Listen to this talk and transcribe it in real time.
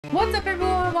What's up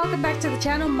everyone, welcome back to the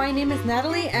channel. My name is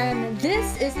Natalie and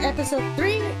this is episode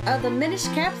 3 of the Minish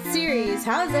Cap series.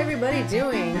 How's everybody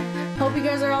doing? Hope you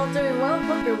guys are all doing well.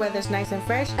 Hope your weather's nice and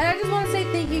fresh. And I just want to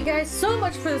say thank you guys so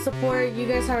much for the support. You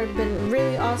guys have been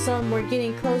really awesome. We're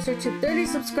getting closer to 30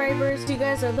 subscribers. You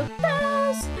guys are the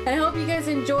best. And I hope you guys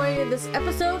enjoy this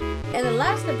episode. And the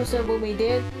last episode what we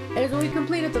did is when we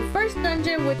completed the first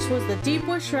dungeon, which was the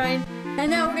Deepwood Shrine.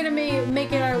 And now we're going to be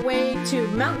making our way to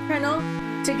Mount Crenel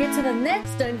to get to the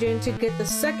next dungeon to get the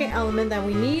second element that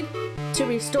we need to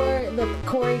restore the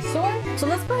Picori Sword. So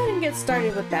let's go ahead and get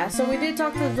started with that. So we did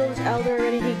talk to the village elder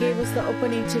already. He gave us the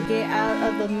opening to get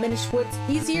out of the Minish Woods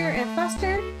easier and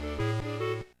faster.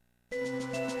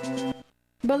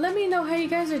 But let me know how you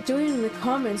guys are doing in the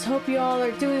comments. Hope you all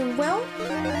are doing well.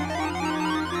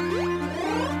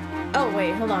 Oh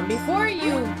wait, hold on. Before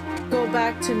you go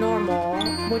back to normal,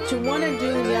 what you want to do,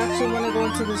 you actually want to go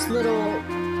into this little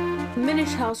Minish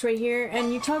house right here,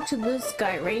 and you talk to this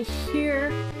guy right here,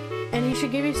 and he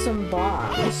should give you some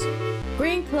bombs,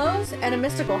 green clothes, and a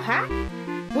mystical hat.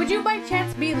 Would you by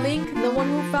chance be Link, the one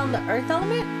who found the earth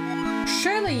element?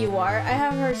 Surely you are. I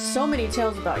have heard so many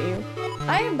tales about you.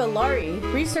 I am Picori,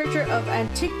 researcher of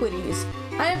antiquities.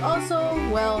 I am also,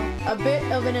 well, a bit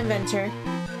of an inventor.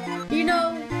 You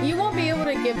know, you won't be able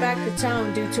to get back to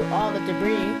town due to all the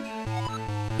debris.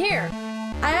 Here,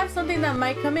 I have something that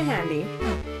might come in handy.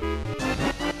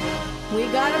 We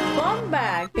got a bomb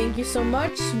bag. Thank you so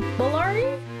much,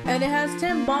 Picori. And it has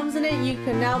 10 bombs in it. You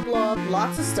can now blow up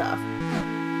lots of stuff.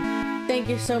 Thank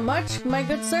you so much, my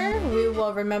good sir. We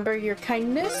will remember your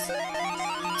kindness.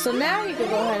 So now you can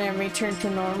go ahead and return to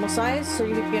normal size so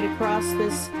you can get across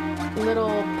this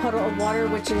little puddle of water,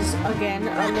 which is, again,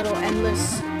 a little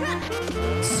endless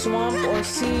swamp or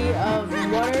sea of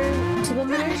water to the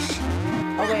Minish.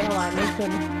 Oh wait, hold on.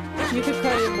 You could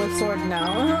cut it with sword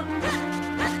now.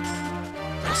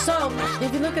 So,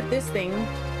 if you look at this thing,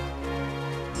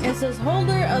 it says,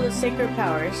 Holder of the Sacred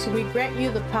Powers, we grant you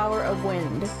the power of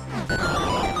wind.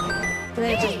 And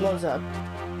then it just blows up.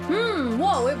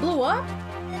 Whoa, it blew up?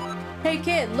 Hey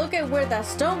kid, look at where that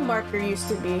stone marker used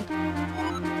to be.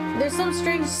 There's some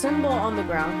strange symbol on the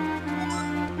ground.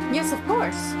 Yes, of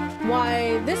course.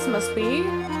 Why, this must be...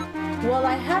 Well,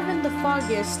 I haven't the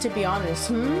foggiest, to be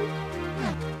honest,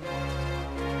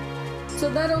 So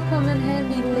that'll come in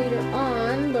handy later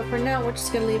on, but for now we're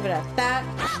just gonna leave it at that.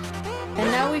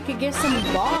 And now we could get some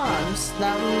bombs.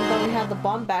 Now that we have the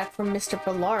bomb bag from Mr.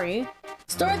 Picori.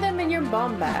 Store them in your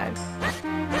bomb bag.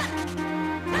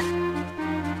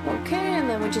 Okay, and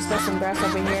then we just got some grass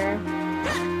over here.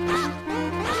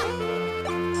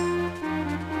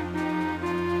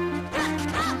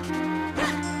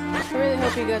 I really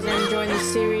hope you guys are enjoying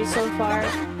this series so far,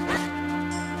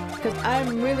 because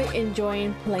I'm really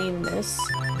enjoying playing this.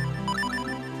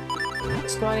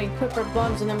 Let's go ahead and equip our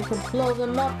bombs and then we can blow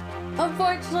them up.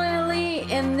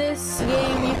 Unfortunately, in this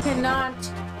game, you cannot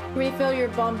refill your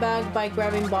bomb bag by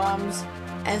grabbing bombs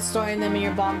and storing them in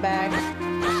your bomb bag.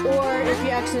 Or if you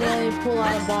accidentally pull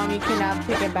out a bomb, you cannot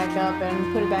pick it back up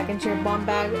and put it back into your bomb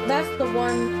bag. That's the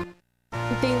one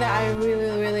thing that I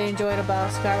really enjoyed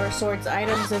about Skyward Sword's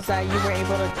items, is that you were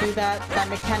able to do that. That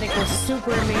mechanic was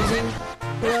super amazing.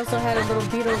 We also had a little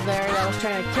beetle there that was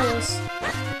trying to kill us,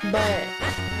 but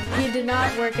he did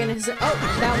not work in his...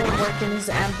 Oh, that one worked in his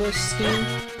ambush scheme.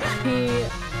 He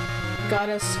got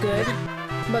us good,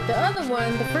 but the other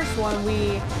one, the first one,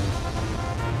 we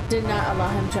did not allow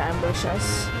him to ambush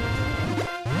us.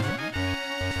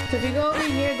 So if you go over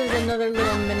here, there's another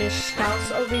little Minish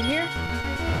house over here.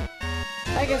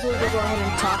 I guess we'll just go ahead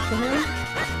and talk to him.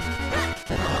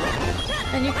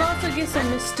 And you can also get some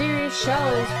mysterious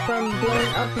shells from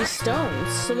blowing up these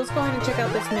stones. So let's go ahead and check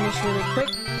out this Minish really quick.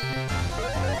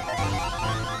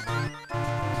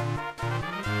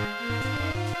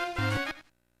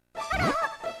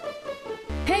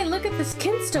 Hey, look at this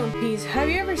Kinestone piece. Have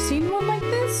you ever seen one like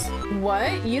this?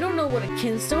 What? You don't know what a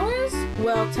Kinestone is?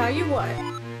 Well, tell you what.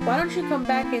 Why don't you come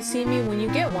back and see me when you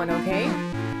get one, okay?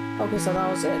 Okay, so that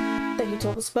was it that he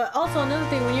told us. But also another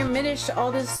thing, when you're Minish,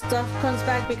 all this stuff comes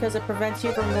back because it prevents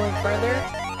you from going further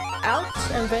out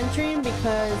and venturing,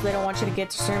 because they don't want you to get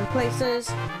to certain places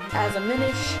as a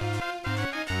Minish,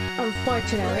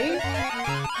 unfortunately.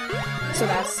 So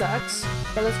that sucks.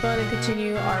 But let's go ahead and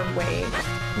continue our way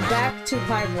back to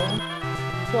Hyrule.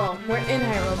 Well, we're in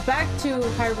Hyrule. Back to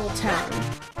Hyrule Town.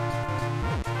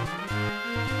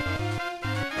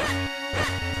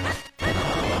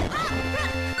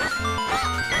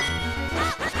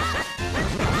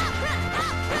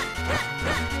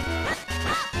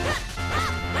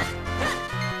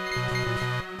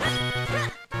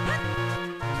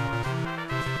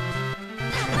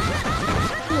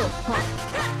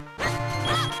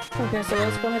 Okay, so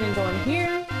let's go ahead and go in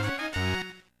here.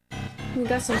 We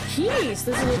got some keys.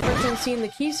 This is the first time seeing the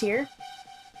keys here.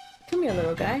 Come here,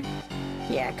 little guy.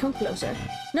 Yeah, come closer.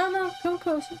 No, no, come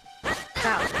closer.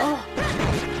 Ow. Oh.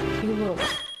 You little...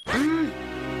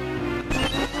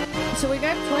 So we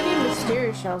got 20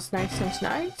 mysterious shells. Nice, nice,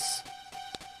 nice.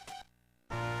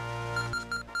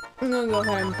 I'm gonna go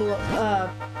ahead and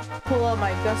pull out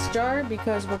my gust jar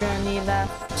because we're gonna need that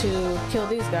to kill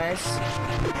these guys.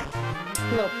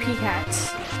 Little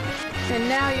peahats. And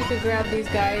now you can grab these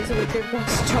guys with your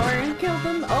gust jar and kill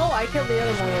them. Oh, I killed the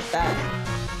other one with that.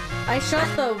 I shot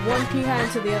the one peahat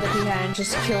into the other peahat and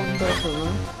just killed both of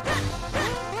them.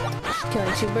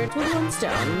 Killing two birds with one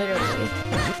stone, literally.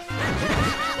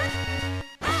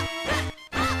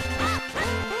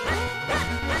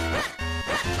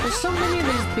 There's so many of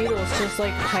these beetles just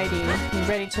like hiding,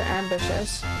 ready to ambush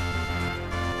us.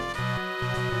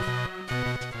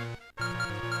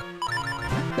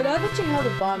 But now that you have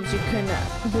the bombs, you can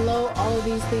blow all of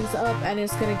these things up and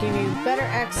it's going to give you better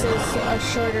access, a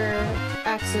shorter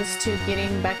access to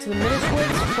getting back to the Minish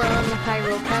Woods from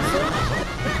Hyrule Castle.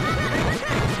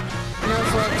 And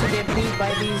also to get beat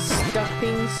by these duck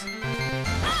things.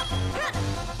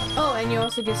 Oh, and you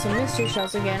also get some mystery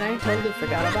shells again. I totally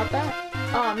forgot about that.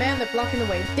 Oh man, they're blocking the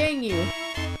way. Dang you!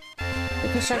 The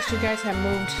construction guys have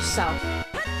moved south.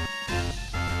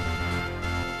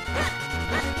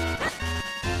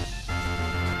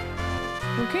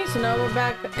 Okay, so now we're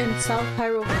back in South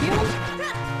Hyrule Field.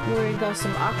 We got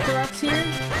some Octoroks here,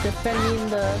 defending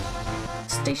the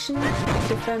station,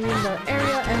 defending the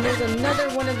area, and there's another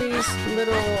one of these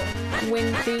little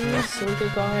wind things, so we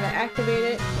could go ahead and activate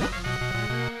it.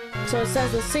 So it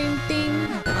says the same thing,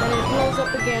 and it blows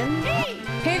up again.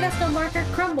 Hey, that's the marker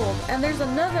crumbled, and there's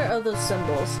another of those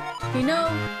symbols. You know,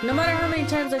 no matter how many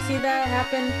times I see that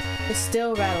happen, it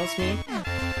still rattles me.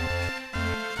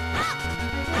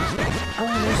 Oh,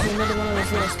 there's another one of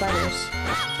those little spiders.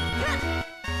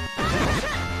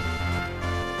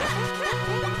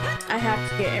 I have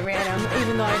to get every item,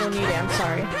 even though I don't need it, I'm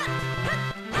sorry.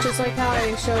 Just like how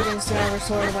I showed in Skyward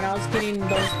Sword when I was getting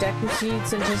those Deku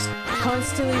seeds and just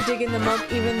constantly digging them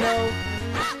up, even though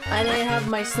I didn't have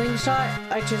my slingshot.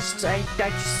 I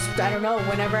don't know,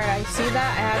 whenever I see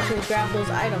that, I have to grab those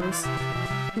items.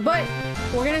 But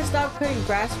we're gonna stop cutting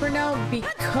grass for now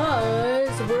because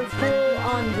we're full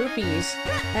on rupees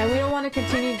and we don't want to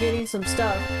continue getting some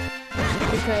stuff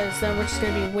because then we're just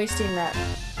gonna be wasting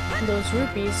those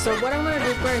rupees. So what I'm gonna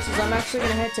do first is I'm actually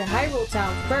gonna head to Hyrule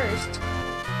Town first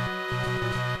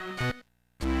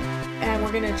and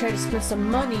we're gonna try to spend some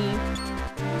money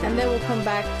and then we'll come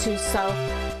back to South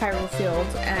Hyrule Field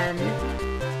and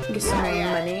get some more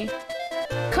money.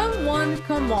 Come one,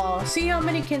 come all. See how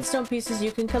many Kinestone pieces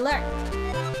you can collect.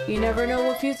 You never know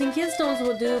what fusing Kinstones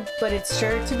will do, but it's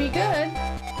sure to be good.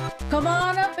 Come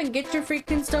on up and get your free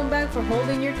Kinstone bag for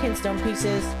holding your Kinstone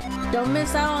pieces. Don't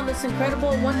miss out on this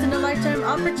incredible once-in-a-lifetime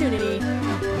opportunity.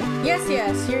 Yes,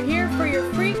 yes, you're here for your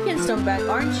free Kinstone bag,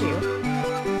 aren't you?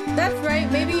 That's right,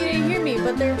 maybe you didn't hear me,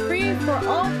 but they're free for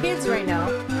all kids right now.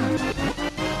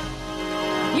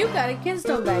 You got a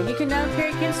Kinstone bag. You can now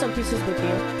carry Kinstone pieces with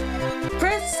you.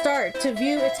 Press start to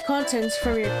view its contents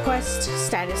from your quest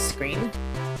status screen.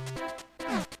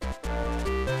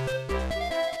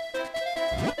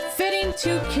 Fitting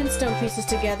two Kinstone pieces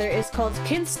together is called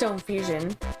Kinstone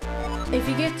fusion. If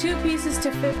you get two pieces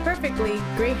to fit perfectly,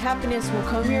 great happiness will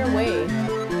come your way.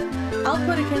 I'll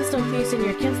put a Kinstone piece in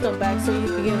your Kinstone bag so you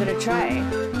can give it a try.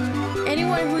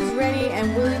 Anyone who's ready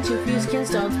and willing to fuse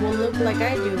Kinstones will look like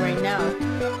I do right now.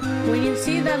 When you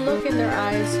see that look in their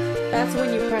eyes, that's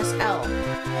when you press L.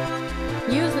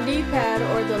 Use the D-pad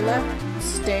or the left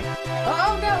stick.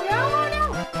 Oh no, no, no!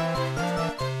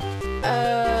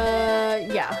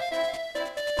 Yeah.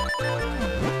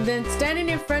 Then standing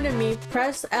in front of me,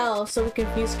 press L so we can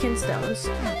fuse Kinstones.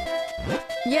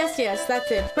 Yes, yes,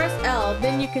 that's it. Press L,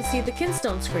 then you can see the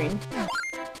Kinstone screen.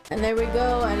 And there we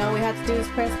go, and all we have to do is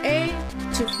press A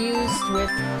to fuse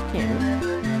with him.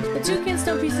 The two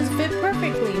Kinstone pieces fit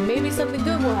perfectly. Maybe something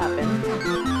good will happen.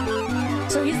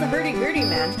 So he's the hurdy-gurdy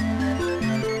man.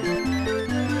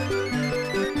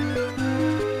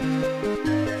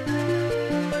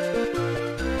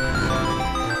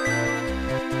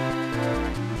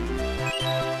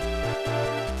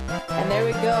 And there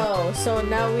we go. So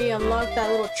now we unlock that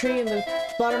little tree in the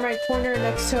bottom right corner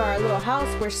next to our little house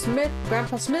where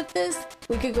Grandpa Smith is.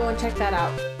 We could go and check that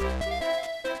out.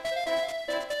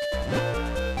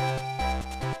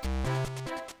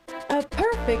 A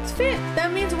perfect fit!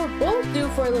 That means we're both due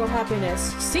for a little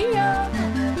happiness. See ya!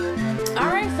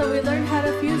 Alright, so we learned how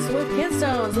to fuse with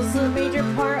Kinstones. This is a major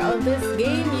part of this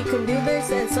game. You can do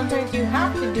this, and sometimes you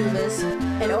have to do this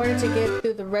in order to get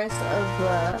through the rest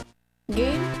of the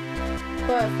game.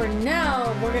 But for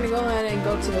now, we're gonna go ahead and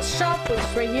go to the shop, which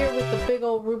is right here with the big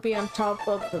old rupee on top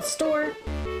of the store.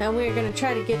 And we're gonna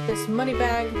try to get this money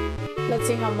bag. Let's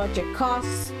see how much it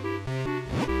costs.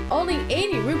 Only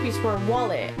 80 rupees for a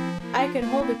wallet. I can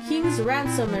hold the king's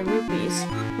ransom in rupees.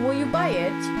 Will you buy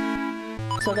it?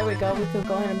 So there we go, we can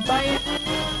go ahead and buy it.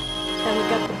 And we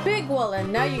got the big wallet,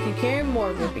 now you can carry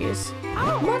more rupees.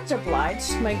 Much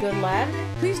obliged, my good lad.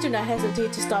 Please do not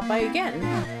hesitate to stop by again.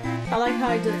 I like how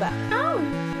he does that. Ow!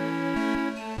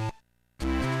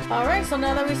 Alright, so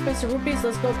now that we spent some rupees,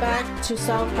 let's go back to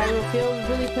South Hyrule Field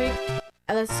really quick.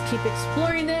 And let's keep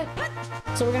exploring it.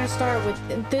 So we're gonna start with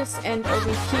this end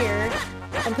over here.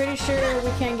 I'm pretty sure we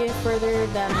can't get further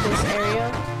than this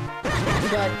area.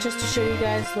 But just to show you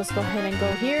guys, let's go ahead and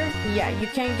go here. Yeah, you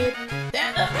can't get...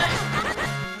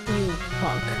 You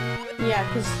punk. Yeah,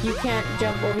 because you can't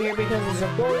jump over here because there's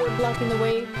a boulder blocking the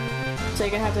way. So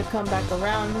you're gonna have to come back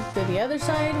around to the other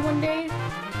side one day.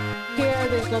 Here,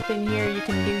 there's nothing here you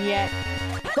can do yet.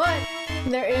 But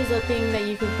there is a thing that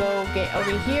you could go get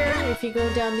over here. If you go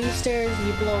down these stairs,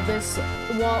 you blow this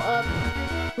wall up.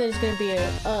 There's gonna be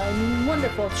a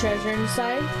wonderful treasure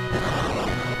inside.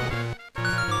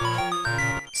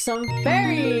 Some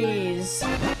fairies!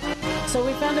 So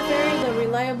we found a fairy. The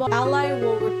reliable ally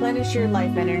will replenish your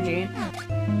life energy.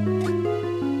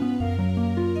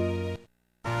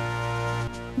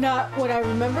 Not what I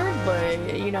remember,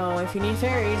 but you know, if you need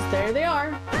fairies, there they are.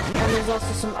 And there's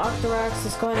also some octoroks.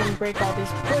 Let's go ahead and break all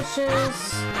these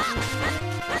bushes.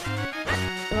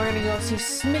 And we're gonna go see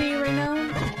Smitty right now.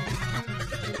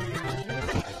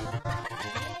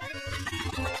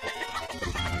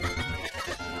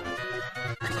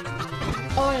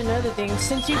 Oh, and another thing,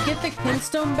 since you get the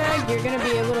Kinstone bag, you're gonna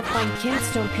be able to find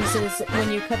Kinstone pieces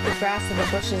when you cut the grass and the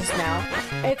bushes now.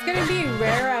 It's gonna be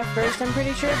rare at first, I'm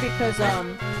pretty sure, because,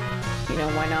 you know,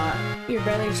 why not? You're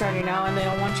barely starting out and they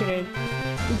don't want you to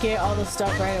get all the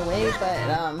stuff right away, but,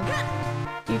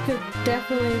 you could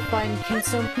definitely find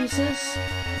Kinstone pieces.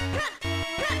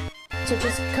 So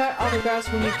just cut all the grass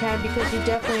when you can, because you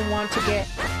definitely want to get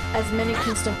as many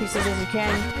Kinstone pieces as you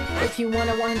can if you want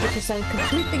to 100%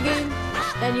 complete the game.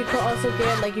 And you could also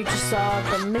get, like you just saw,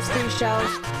 the mystery shells.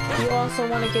 You also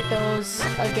want to get those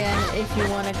again if you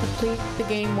want to complete the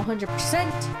game 100%.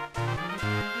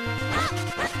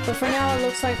 But for now, it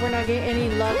looks like we're not getting any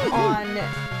luck on...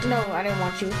 No, I didn't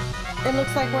want you. It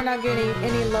looks like we're not getting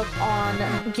any luck on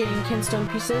getting Kinstone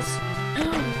pieces.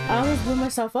 I almost blew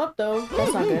myself up though.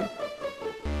 That's not good.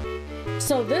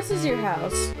 So this is your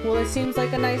house. Well, it seems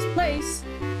like a nice place.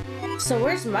 So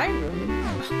where's my room?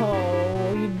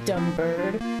 Oh, you dumb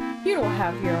bird. You don't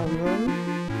have your own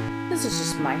room. This is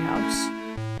just my house.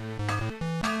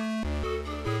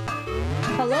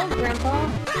 Hello, Grandpa.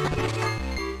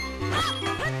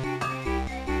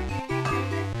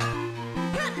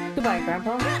 Goodbye,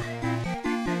 Grandpa.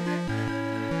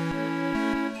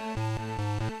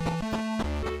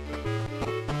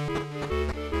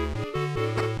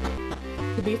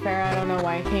 To be fair, I don't know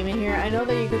why I came in here. I know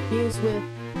that you could fuse with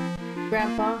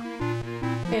Grandpa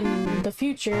in the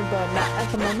future, but not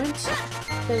at the moment.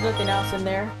 There's nothing else in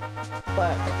there.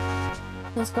 But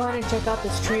let's go ahead and check out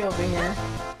this tree over here.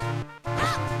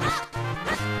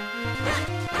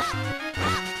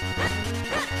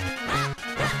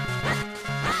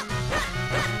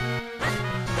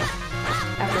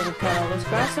 After we cut all this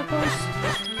grass, of course.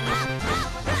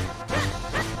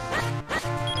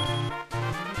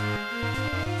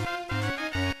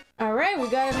 Alright, we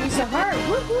got a piece of heart!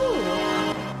 Woohoo!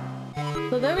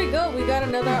 So there we go, we got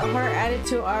another heart added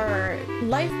to our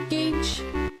life gauge.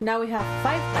 Now we have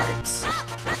 5 hearts.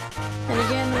 And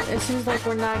again, it seems like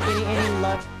we're not getting any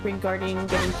luck regarding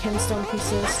getting Kinstone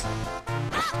pieces.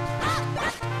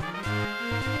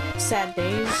 Sad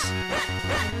days.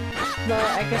 But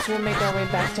I guess we'll make our way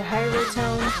back to Hyrule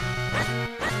Town.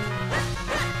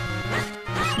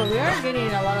 But we are getting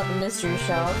a lot of the mystery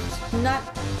shells. Not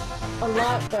a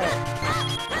lot, but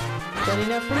good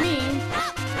enough for me.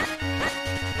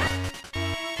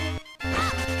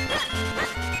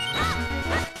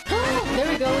 There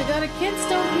we go, we got a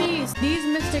Kinstone piece! These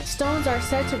mystic stones are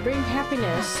said to bring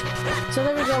happiness. So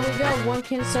there we go, we got 1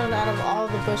 Kinstone out of all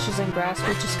the bushes and grass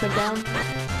we just cut down.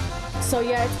 So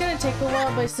yeah, it's gonna take a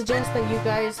while, but I suggest that you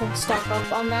guys stock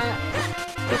up on that.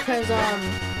 Because,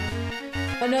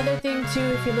 another thing too,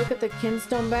 if you look at the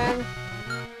Kinstone bag,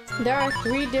 there are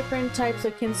 3 different types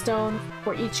of Kinstone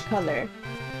for each color.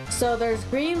 So there's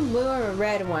green, blue, and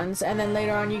red ones, and then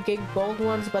later on you get gold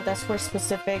ones, but that's for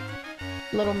specific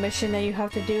little mission that you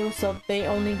have to do, so they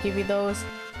only give you those,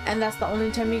 and that's the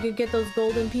only time you can get those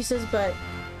golden pieces. But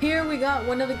here we got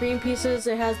one of the green pieces.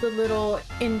 It has the little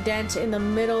indent in the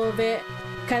middle of it,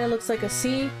 kind of looks like a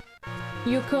C.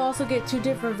 You could also get 2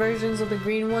 different versions of the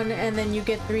green one, and then you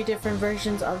get 3 different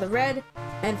versions of the red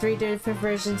and 3 different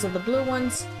versions of the blue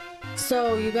ones.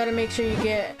 So you got to make sure you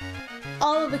get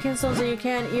all of the kinstones that you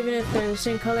can, even if they're the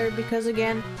same color, because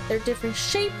again, they're different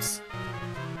shapes,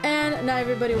 and not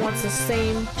everybody wants the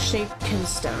same shaped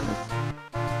kinstone.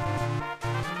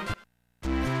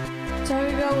 So here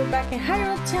we go, we're back in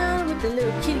Hyrule Town with the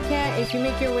little kitty cat. If you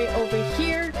make your way over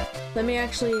here, let me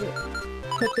actually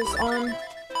put this on.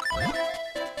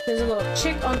 There's a little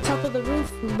chick on top of the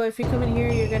roof, but if you come in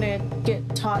here, you're gonna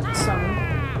get taught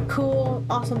some cool,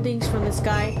 awesome things from this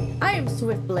guy. I am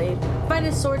Swift Blade,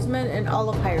 finest swordsman in all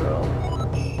of Hyrule.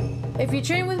 If you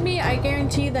train with me, I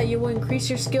guarantee that you will increase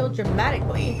your skill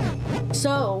dramatically.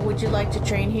 So, would you like to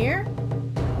train here?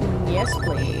 Yes,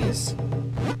 please.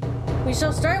 We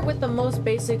shall start with the most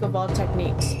basic of all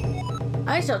techniques.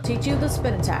 I shall teach you the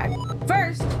spin attack.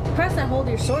 First, press and hold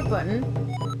your sword button.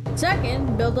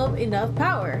 Second, build up enough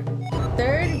power.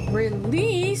 Third,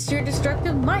 release your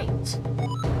destructive might.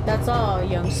 That's all,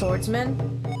 young swordsman.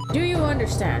 Do you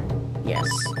understand? Yes.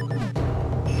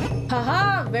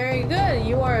 Haha, very good.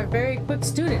 You are a very quick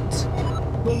student.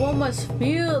 But one must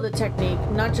feel the technique,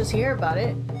 not just hear about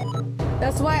it.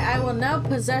 That's why I will now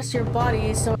possess your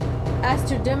body so as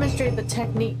to demonstrate the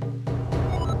technique.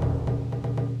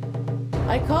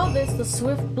 I call this the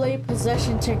Swift Blade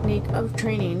possession technique of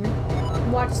training.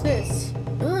 Watch this.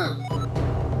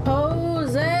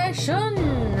 Possession!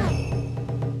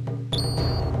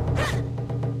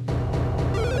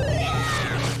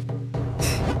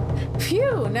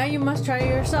 Phew! Now you must try it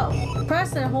yourself.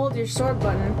 Press and hold your sword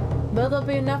button, build up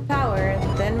enough power,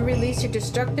 then release your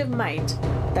destructive might.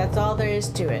 That's all there is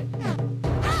to it.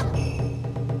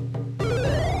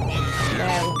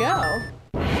 There we go.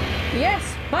 Yes,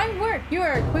 fine work! You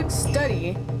are a quick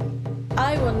study.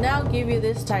 I will now give you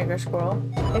this tiger scroll.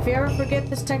 If you ever forget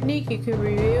this technique, you can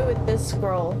review it with this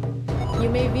scroll. You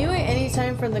may view it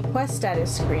anytime from the quest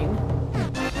status screen.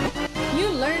 You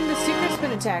learned the secret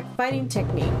spin attack fighting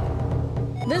technique.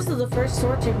 This is the first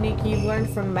sword technique you've learned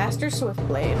from Master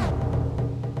Swiftblade.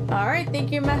 Alright,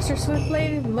 thank you, Master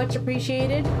Swiftblade. Much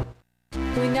appreciated.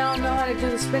 We now know how to do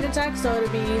the spin attack, so it'll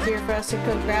be easier for us to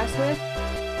cook grass with.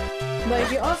 But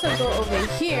if you also go over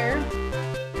here,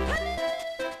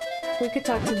 we could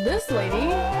talk to this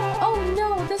lady. Oh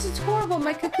no, this is horrible.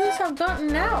 My cuckoos have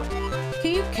gotten out.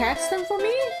 Can you catch them for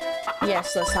me?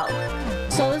 Yes, let's help.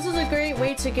 So this is a great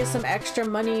way to get some extra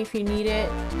money if you need it.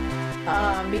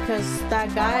 Because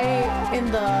that guy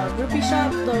in the rupee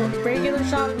shop, the regular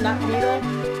shop, not Beetle,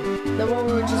 the one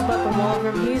we were just bought the wall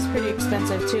from, he's pretty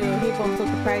expensive too. He bumped up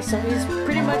the price, so he's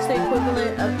pretty much the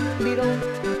equivalent of Beetle,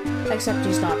 except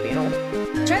he's not Beetle.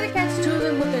 Try to catch 2 of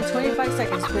them within 25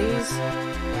 seconds, please.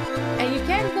 And you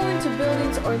can't go into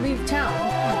buildings or leave town.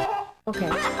 Okay.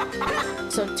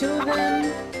 So 2 of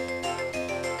them.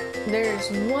 There's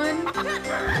 1.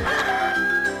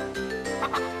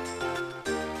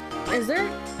 Is there?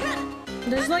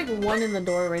 There's like 1 in the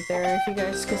door right there, if you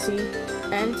guys can see.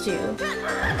 And 2.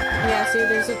 Yeah, see,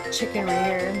 there's a chicken right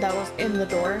here that was in the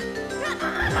door.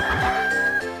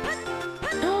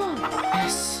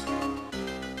 Yes.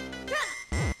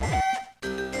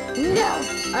 No!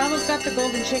 I almost got the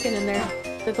golden chicken in there.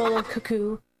 The golden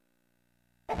cuckoo.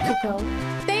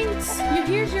 Thanks!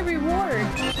 Here's your reward.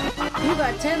 You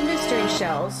got 10 mystery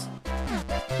shells.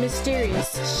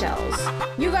 Mysterious shells.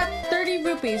 You got 30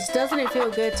 rupees. Doesn't it feel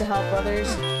good to help others?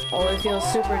 Oh, it feels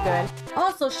super good.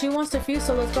 Also, she wants to fuse,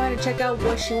 so let's go ahead and check out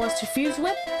what she wants to fuse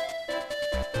with.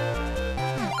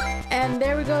 And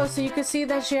there we go. So you can see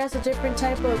that she has a different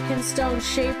type of kinstone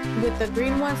shape with the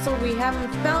green one. So we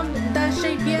haven't found that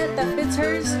shape yet that fits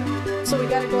hers. So we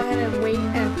gotta go ahead and wait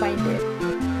and find it.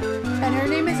 And her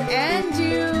name is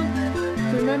Anju.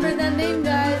 Remember that name,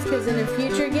 guys, because in a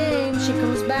future game, she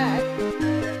comes back.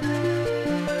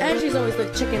 And she's always the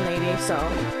chicken lady, so...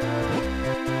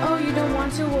 Oh, you don't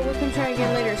want to? Well, we can try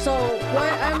again later. So,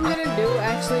 what I'm gonna do,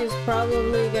 actually, is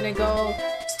probably gonna go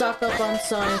stock up on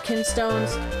some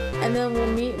kinstones, and then we'll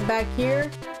meet back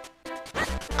here.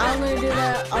 I'm gonna do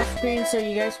that off screen so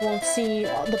you guys won't see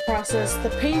the process, the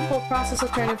painful process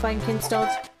of trying to find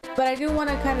kinstones. But I do want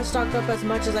to kind of stock up as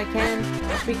much as I can,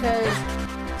 because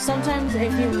sometimes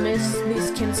if you miss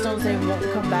these kinstones, they won't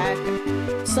come back.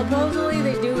 Supposedly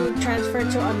they do transfer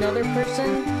to another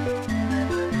person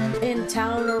in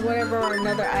town or whatever, or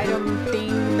another item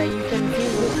thing that you can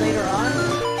fuse with later on.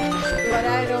 but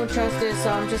I don't trust it,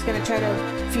 so I'm just gonna try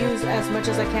to fuse as much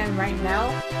as I can right now.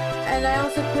 And I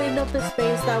also cleaned up the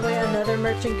space, that way another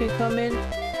merchant can come in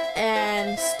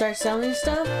and start selling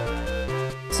stuff.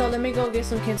 So let me go get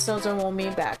some Kinstones and we'll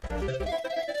meet back.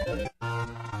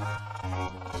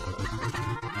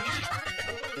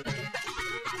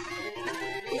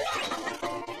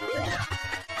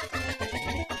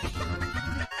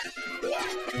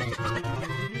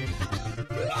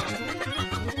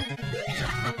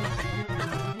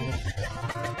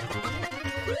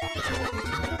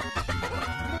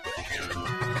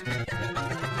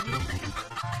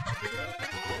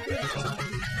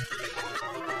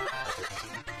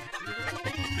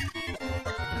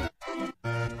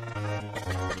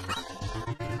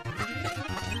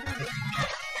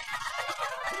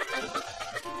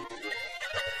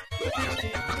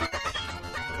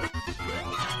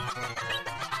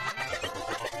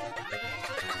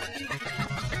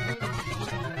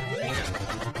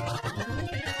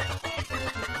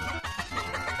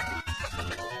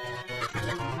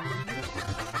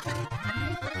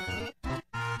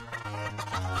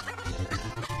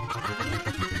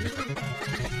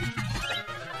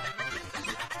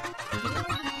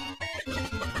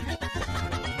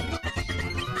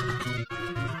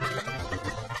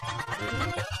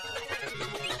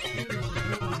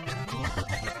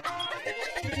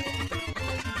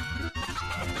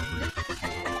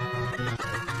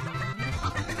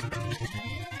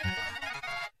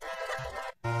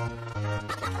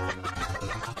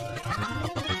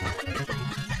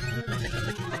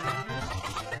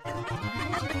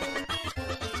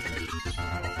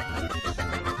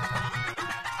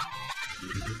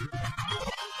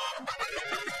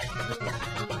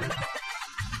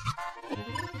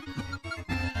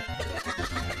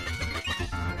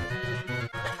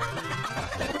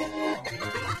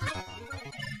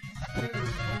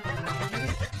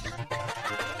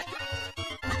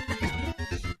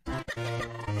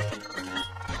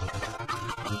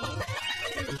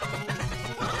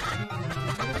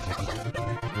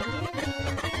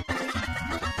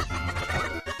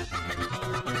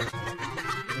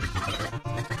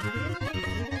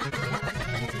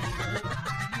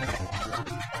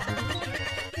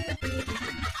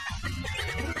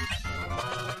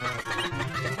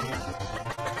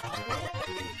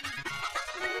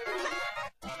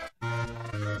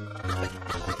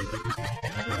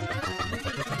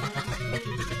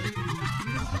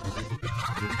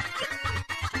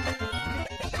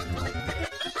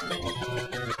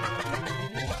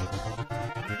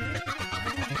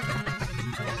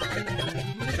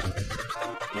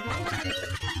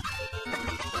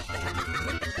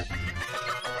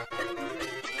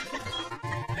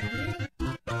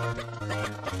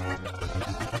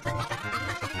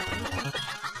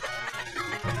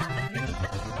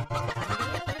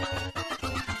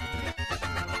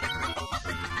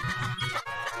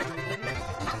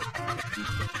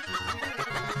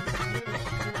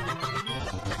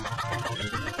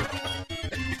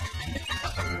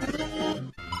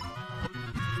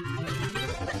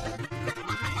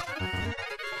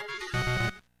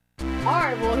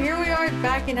 Alright, well here we are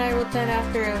back in Hyrule 10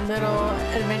 after a little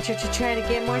adventure to try to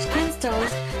get more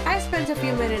Kinstones. I spent a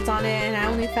few minutes on it and I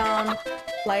only found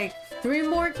like 3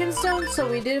 more Kinstones, so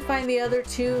we did find the other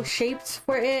 2 shapes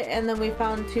for it, and then we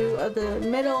found 2 of the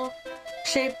middle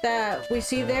shape that we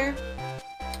see there.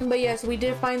 But yes, we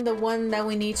did find the one that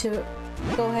we need to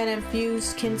go ahead and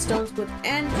fuse Kinstones with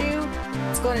Andrew.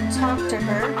 Let's go ahead and talk to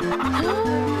her.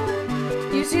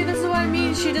 You see, this is what I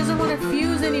mean, she doesn't want to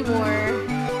fuse anymore.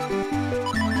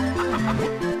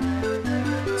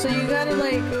 So you gotta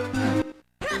like,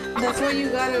 that's why you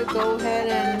gotta go ahead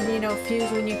and, you know,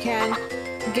 fuse when you can.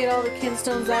 Get all the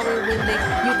Kinstones out of when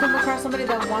you come across somebody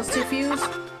that wants to fuse,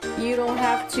 you don't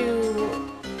have to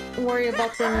worry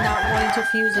about them not wanting to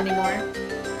fuse anymore.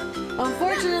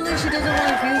 Unfortunately, she doesn't want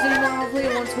to fuse anymore. Hopefully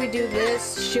once we do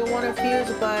this, she'll want to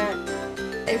fuse, but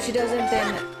if she doesn't,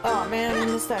 then, oh man,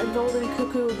 it's that golden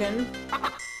cuckoo again.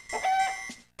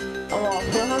 Oh well,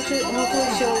 but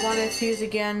hopefully she'll want to fuse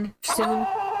again soon,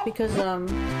 because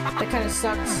that kind of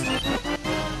sucks.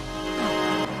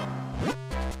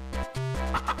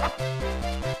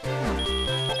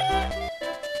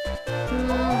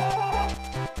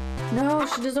 No,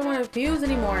 she doesn't want to fuse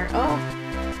anymore. Oh,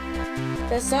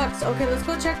 that sucks. Okay, let's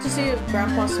go check to see if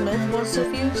Grandpa Smith wants to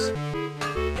fuse.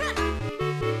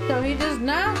 So he does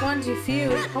not want to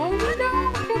fuse. Oh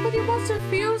no, nobody wants to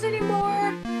fuse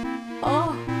anymore.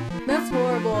 Oh, that's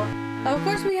horrible. Of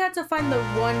course, we had to find the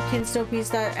one Kinstone piece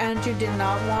that Andrew did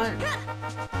not want.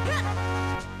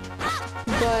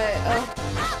 But,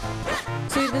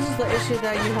 see, this is the issue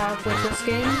that you have with this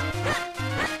game.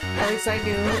 At least I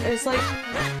do. It's like,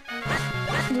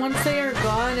 once they are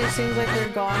gone, it seems like they're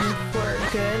gone for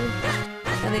good.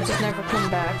 And they just never come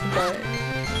back, but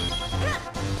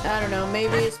I don't know,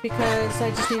 maybe it's because I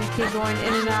just need to keep going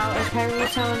in and out of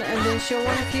Hyrule Town and then she'll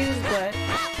want to fuse, but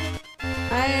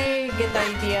I get the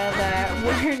idea that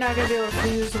we're not going to be able to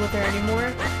fuse with her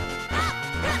anymore.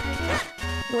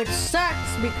 Which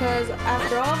sucks, because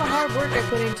after all the hard work I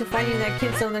put into finding that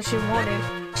Kinestone that she wanted,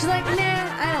 she's like, nah,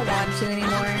 I don't want to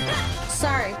anymore.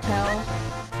 Sorry, pal.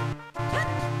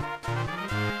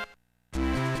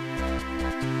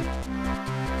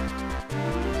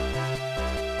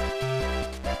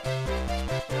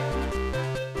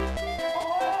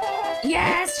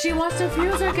 Yes! She wants to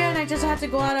fuse again! I just have to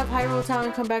go out of Hyrule Town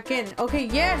and come back in. Okay,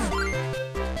 yes!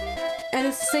 And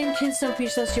it's the same Kinestone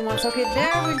piece that she wants. Okay,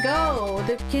 there we go!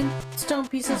 The Kinestone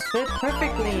pieces fit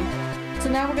perfectly. So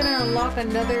now we're gonna unlock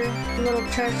another little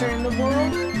treasure in the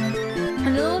world.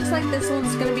 And it looks like this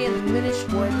one's gonna be in the Minish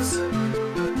Woods.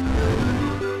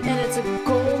 And it's a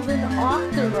golden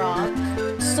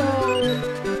Octorok. So,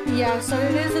 yeah, so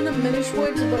it is in the Minish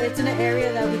Woods, but it's in an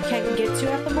area that we can't get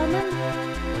to at the moment.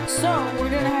 So, we're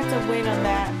gonna have to wait on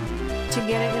that to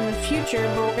get it in the future,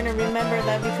 but we're gonna remember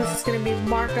that because it's gonna be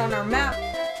marked on our map,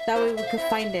 that way we could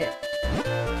find it.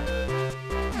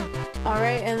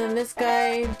 Alright, and then this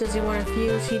guy, does he want to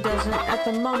fuse? He doesn't at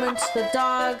the moment. The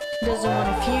dog doesn't want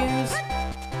to fuse.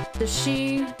 The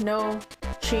she, no.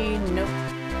 She, nope.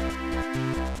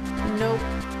 Nope.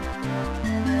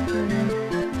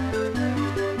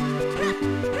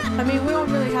 I mean, we don't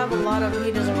really have a lot of,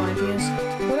 he doesn't want to fuse.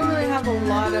 We don't really have a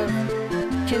lot of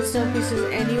Kinestone pieces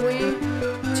anyway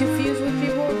to fuse with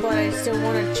people, but I still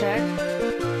want to check.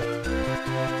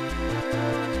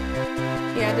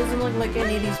 Yeah, it doesn't look like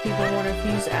any of these people want to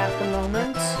fuse at the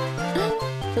moment.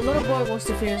 The little boy wants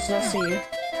to fuse, let's see.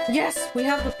 Yes, we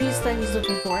have the piece that he's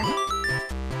looking for.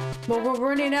 But we're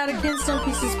running out of Kinestone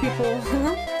pieces, people.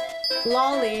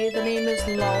 Lolly, the name is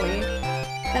Lolly.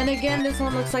 And again, this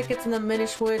one looks like it's in the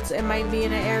Minish Woods. It might be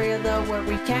in an area though where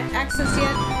we can't access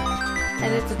yet.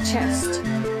 And it's a chest.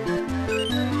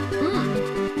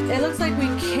 It looks like we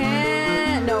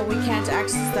can't... No, we can't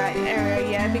access that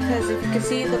area yet because if you can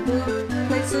see, the blue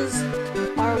places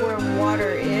are where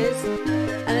water is.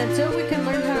 And until we can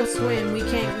learn how to swim, we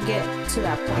can't get to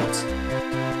that point.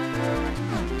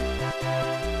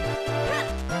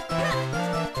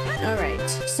 Alright,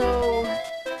 so...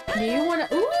 Do you want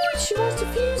to... Ooh, she wants to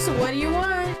fuse! So what do you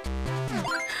want?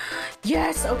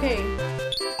 Yes! Okay.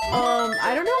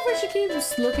 I don't know if I should keep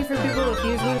just looking for people to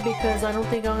fuse with because I don't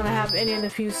think I'm gonna have any of the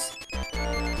fuse...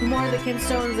 More of the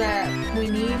Kinstones that we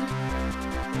need.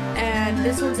 And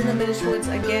this one's in the Minish Woods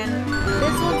again.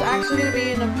 This one's actually gonna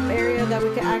be in an area that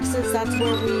we can access. That's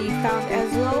where we found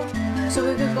Ezlo. So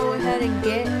we could go ahead and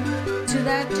get to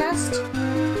that chest.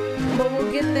 But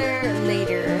we'll get there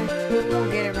later. We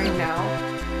won't get it right now.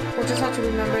 We'll just have to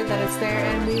remember that it's there,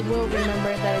 and we will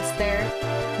remember that it's there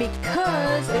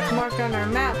because it's marked on our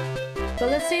map. But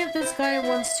let's see if this guy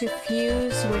wants to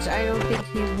fuse, which I don't think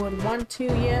he would want to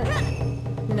yet.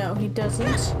 No, he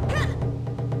doesn't.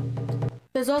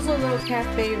 There's also a little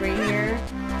cafe right here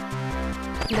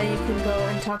that you can go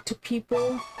and talk to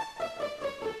people.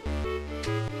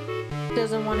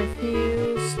 Doesn't want to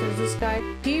fuse. There's this guy.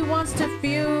 He wants to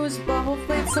fuse, but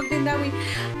hopefully it's something that we...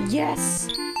 Yes!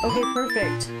 Okay,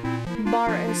 perfect.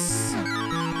 Boris.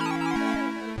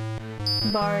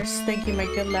 Boris, thank you, my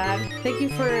good lad. Thank you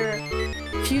for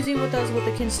fusing with us with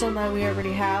the Kinestone that we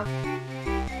already have.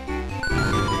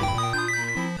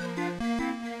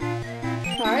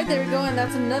 Alright, there we go, and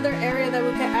that's another area that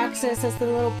we can access. That's the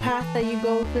little path that you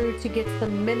go through to get to the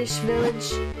Minish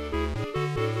Village.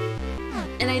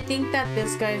 And I think that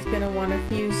this guy's gonna want to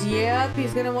fuse. Yep,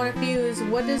 he's gonna want to fuse.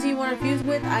 What does he want to fuse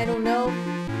with? I don't know.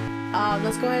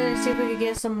 Let's go ahead and see if we can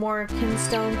get some more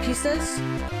Kinestone pieces.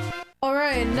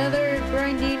 Alright, another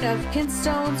grinding of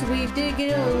Kinstones. We did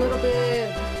get a little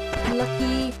bit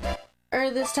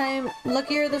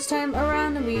luckier this time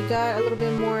around. We got a little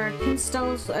bit more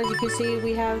Kinstones. As you can see,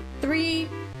 we have 3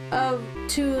 of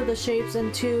 2 of the shapes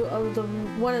and 2 of the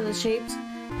 1 of the shapes.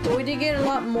 But we did get a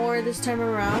lot more this time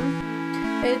around.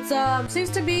 It seems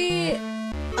to be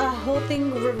a whole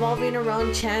thing revolving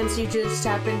around chance. You just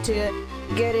happen to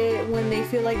get it when they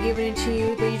feel like giving it to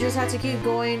you, but you just have to keep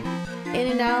going in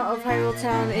and out of Hyrule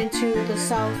Town into the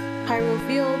South Hyrule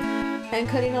Field and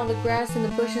cutting all the grass and the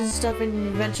bushes and stuff, and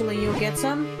eventually you'll get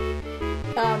some.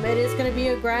 It is going to be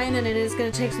a grind and it is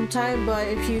going to take some time, but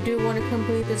if you do want to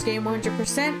complete this game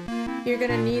 100%, you're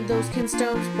going to need those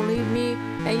Kinstones, believe me,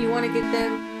 and you want to get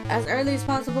them as early as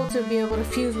possible to be able to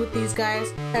fuse with these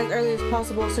guys as early as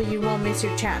possible so you won't miss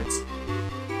your chance.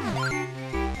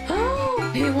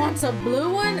 He wants a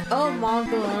blue one? Oh my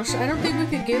gosh. I don't think we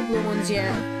could get blue ones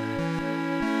yet.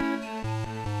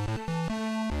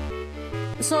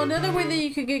 So another way that you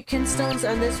could get kinstones,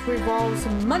 and this revolves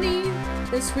money,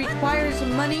 this requires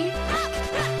money,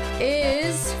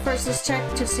 is first let's check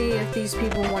to see if these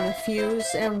people want to fuse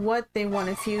and what they want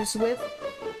to fuse with.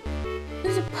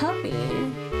 There's a puppy.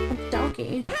 A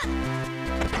doggy.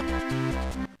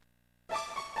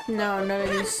 No, none of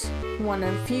these want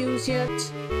to fuse yet.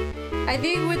 I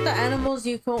think with the animals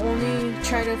you can only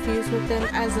try to fuse with them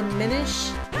as a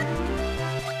Minish.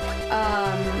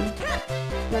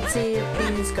 Let's see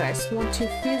if these guys want to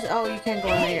fuse. Oh, you can't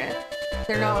go in there yet.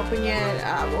 They're not open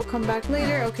yet. We'll come back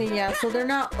later. Okay, yeah, so they're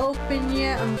not open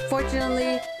yet,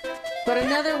 unfortunately. But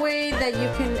another way that you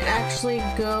can actually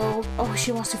go... Oh,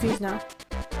 she wants to fuse now.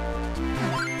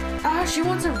 Ah, she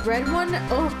wants a red one?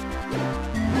 Oh.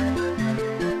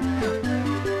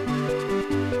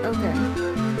 Okay.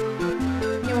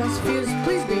 He wants to fuse.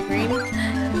 Please be green.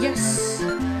 Yes.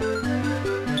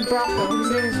 Brocco.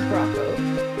 His name is Brocco.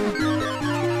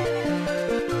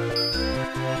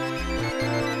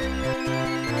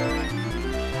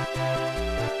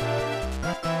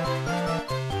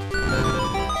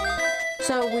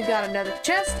 So we got another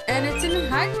chest, and it's in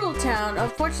Hyrule Town.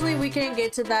 Unfortunately, we can't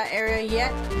get to that area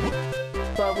yet,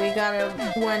 but we got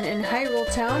one in Hyrule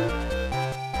Town.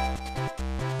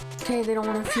 Okay, they don't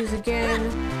want to fuse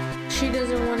again. She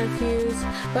doesn't want to fuse.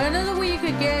 But another way you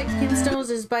could get kinstones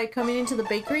is by coming into the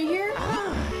bakery here.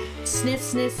 Sniff,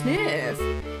 sniff, sniff.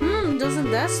 Doesn't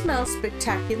that smell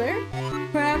spectacular?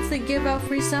 Perhaps they give out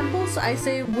free samples? I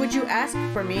say, would you ask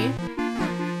for me?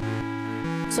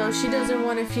 So she doesn't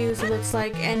want to fuse, it looks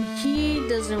like, and he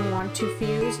doesn't want to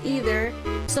fuse either.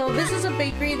 So this is a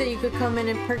bakery that you could come in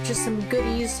and purchase some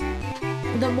goodies.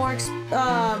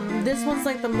 This one's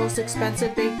like the most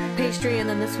expensive pastry, and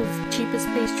then this one's the cheapest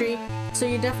pastry. So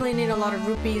you definitely need a lot of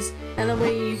rupees, and the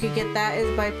way you could get that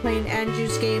is by playing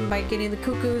Andrew's game, by getting the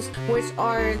cuckoos, which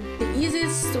are the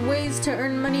easiest ways to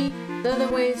earn money. The other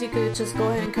ways you could just go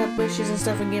ahead and cut bushes and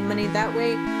stuff and get money that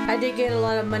way. I did get a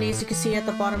lot of money, as you can see at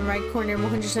the bottom right corner,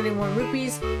 171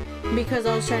 rupees, because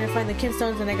I was trying to find the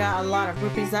kinstones and I got a lot of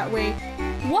rupees that way.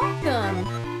 Welcome!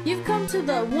 You've come to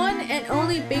the one and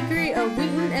only bakery of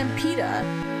Wheaton and Pita.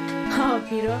 Oh,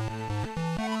 Pita.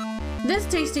 This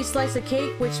tasty slice of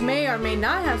cake, which may or may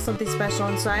not have something special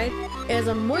inside, is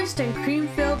a moist and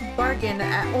cream-filled bargain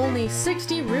at only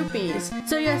 60 rupees.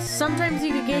 So yes, sometimes you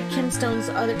can get kinstones,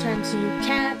 other times you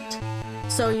can't.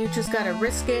 So you just gotta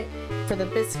risk it for the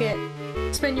biscuit.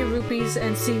 Spend your rupees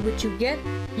and see what you get.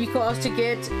 You can also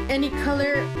get any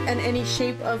color and any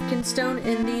shape of kinstone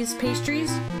in these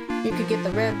pastries. You could get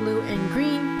the red, blue, and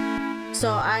green.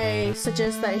 So I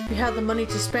suggest that if you have the money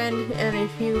to spend, and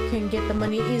if you can get the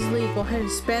money easily, go ahead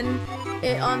and spend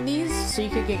it on these so you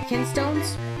could get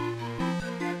kinstones.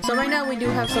 So right now we do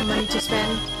have some money to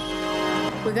spend.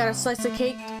 We got a slice of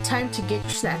cake, time to get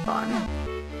your snack on.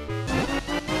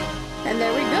 And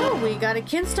there we go, we got a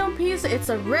kinstone piece. It's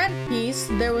a red piece.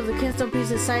 There was a kinstone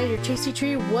piece inside your tasty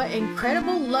tree. What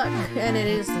incredible luck, and it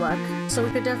is luck. So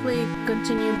we could definitely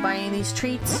continue buying these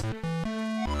treats.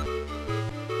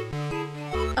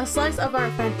 A slice of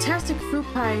our fantastic fruit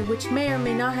pie, which may or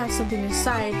may not have something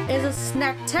inside, is a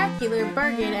snacktacular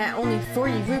bargain at only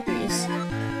 40 rupees.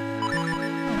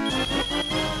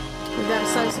 We got a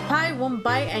slice of pie, one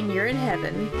bite, and you're in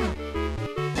heaven.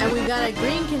 And we got a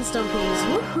green kinstone piece.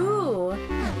 Woohoo!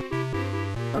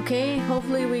 Okay,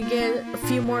 hopefully we get a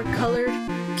few more colored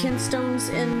kinstones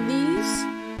in these.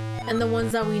 And the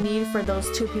ones that we need for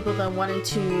those two people that wanted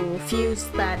to fuse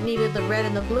that needed the red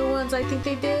and the blue ones, I think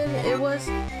they did. It was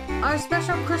our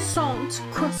special croissant,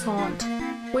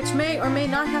 which may or may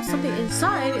not have something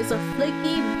inside, is a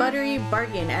flaky, buttery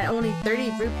bargain at only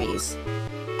 30 rupees.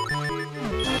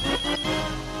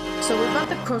 So we bought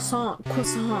the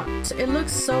croissant. It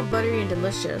looks so buttery and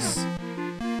delicious.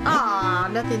 Ah,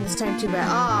 nothing this time too bad.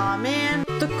 Ah, man,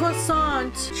 the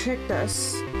croissant tricked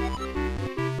us.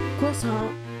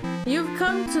 Croissant. You've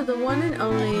come to the one and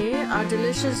only, our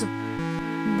delicious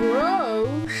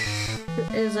brioche.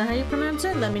 Is that how you pronounce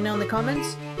it? Let me know in the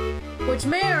comments. Which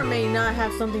may or may not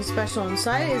have something special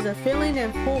inside, is a filling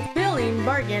and fulfilling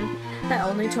bargain at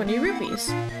only 20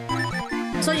 rupees.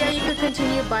 So yeah, you could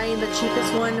continue buying the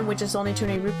cheapest one, which is only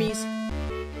 20 rupees.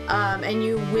 And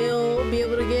you will be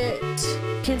able to get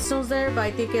kinstones there, but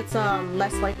I think it's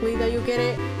less likely that you'll get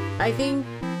it. I think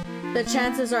the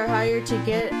chances are higher to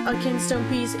get a kinstone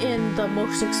piece in the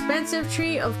most expensive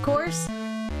tree, of course,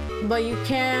 but you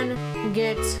can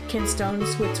get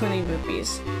kinstones with 20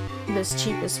 rupees, this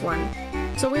cheapest one.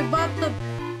 So we bought the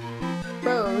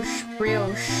brooch.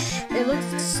 brioche. It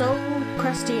looks so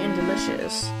crusty and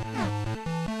delicious.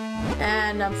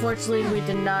 And unfortunately, we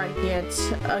did not get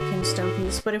a Kinestone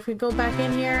piece. But if we go back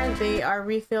in here, they are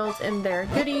refilled in their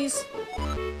goodies.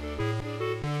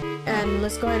 And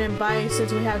let's go ahead and buy,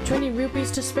 since we have 20 rupees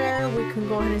to spare, we can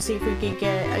go ahead and see if we can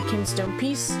get a Kinestone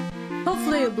piece.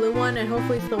 Hopefully a blue one, and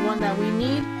hopefully it's the one that we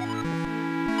need.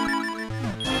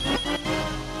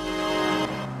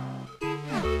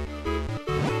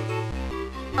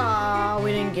 Aw,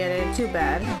 we didn't get it. Too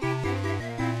bad.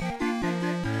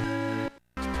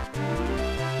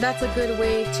 That's a good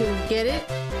way to get it.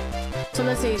 So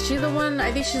let's see, is she the one?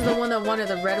 I think she's the one that wanted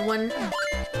the red one.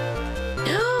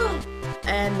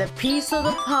 And the piece of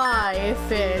the pie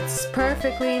fits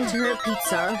perfectly into her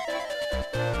pizza.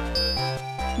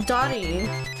 Dottie.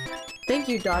 Thank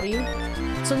you, Dottie.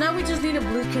 So now we just need a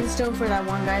blue Kinestone for that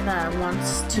one guy that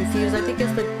wants to fuse. I think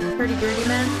it's the hurdy-gurdy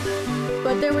man.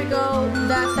 But there we go.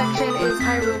 That section is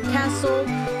Hyrule Castle.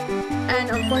 And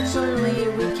unfortunately,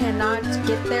 we cannot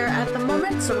get there at the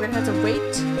moment, so we're gonna have to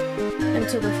wait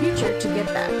until the future to get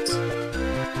that.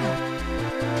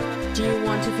 Do you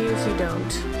want to fuse? You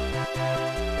don't.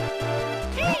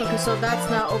 Okay, so that's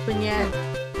not open yet.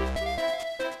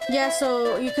 Yeah,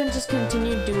 so you can just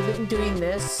continue doing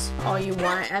this all you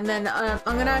want, and then I'm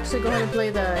gonna actually go ahead and play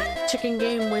the chicken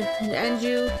game with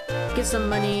Anju, get some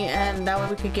money, and that way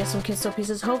we could get some Kinestone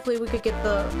pieces. Hopefully we could get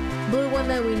the blue one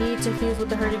that we need to fuse with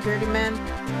the hurdy-gurdy man,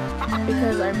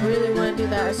 because I really want to do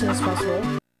that as soon as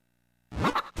possible.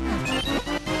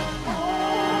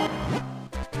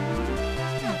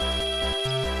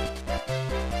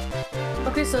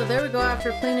 Okay, so there we go.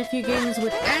 After playing a few games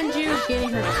with Anju, getting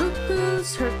her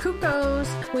cuckoos,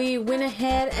 we went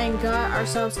ahead and got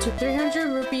ourselves to 300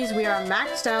 rupees. We are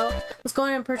maxed out. Let's go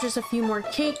ahead and purchase a few more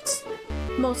cakes.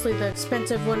 Mostly the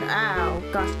expensive one. Ow,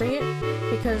 gosh dang it.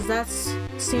 Because that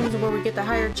seems where we get the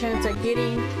higher chance at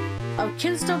getting a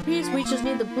Kinestone piece. We just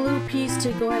need the blue piece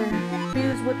to go ahead and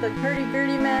fuse with the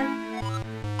hurdy-gurdy man.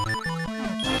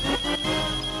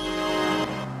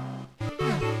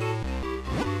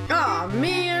 Aw,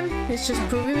 man. It's just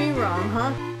proving me wrong,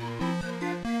 huh?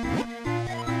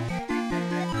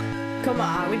 Come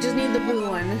on, we just need the blue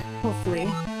one, hopefully.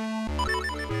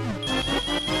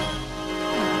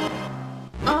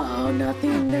 Oh,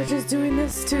 nothing. They're just doing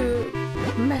this to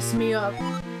mess me up.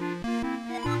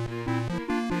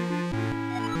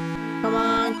 Come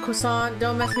on, croissant,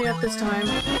 don't mess me up this time.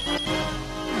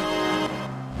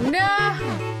 Nah!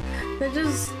 They're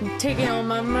just taking all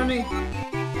my money.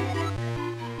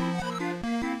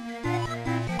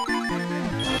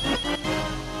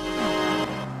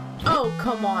 Oh,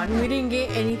 come on. We didn't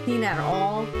get anything at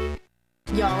all.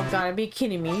 Y'all gotta be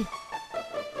kidding me.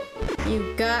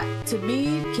 You got to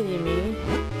be kidding me.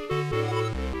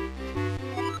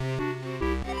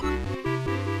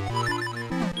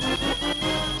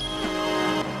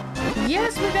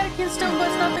 Yes, we got a Kinestone, but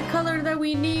it's not the color that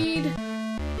we need.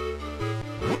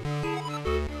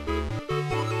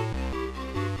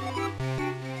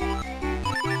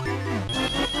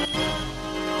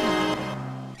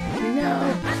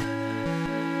 No.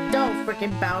 Don't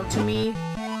freaking bow to me.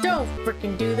 Don't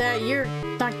freaking do that. You're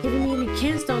not giving me any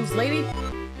Kinstones, lady.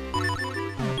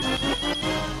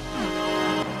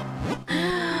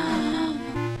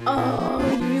 Oh,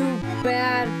 you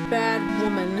bad, bad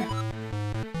woman.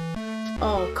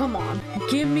 Oh, come on.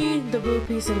 Give me the blue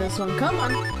piece in this one. Come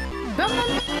on. Come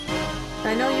on.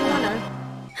 I know you wanna.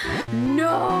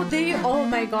 No, oh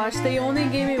my gosh, they only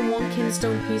gave me one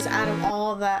Kinestone piece out of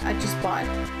all that I just bought.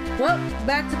 Well,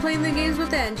 back to playing the games with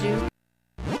Anju.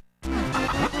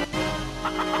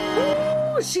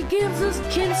 Ooh, she gives us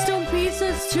Kinestone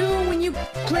pieces too when you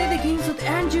play the games with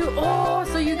Anju. Oh,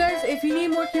 so you guys, if you need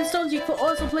more Kinstones, you could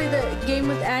also play the game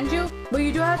with Anju. But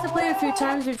you do have to play a few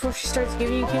times before she starts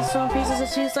giving you Kinestone pieces, it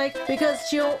seems like. Because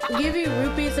she'll give you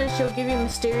rupees and she'll give you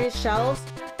mysterious shells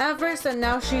at first, and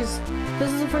now this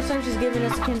is the first time she's giving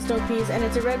us a Kinestone piece, and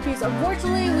it's a red piece.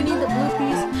 Unfortunately, we need the blue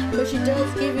piece, but she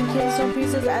does give you Kinestone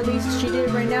pieces. At least she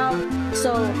did right now.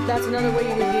 So that's another way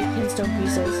you can get Kinestone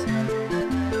pieces.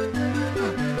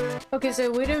 Okay,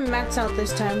 so we didn't max out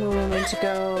this time when we went to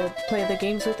go play the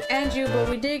games with Anju, but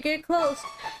we did get close.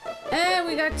 And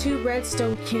we got two red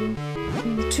Kinestone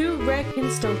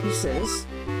pieces.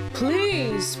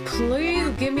 Please, please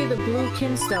give me the blue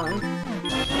Kinestone.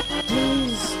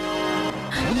 Please.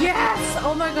 Yes!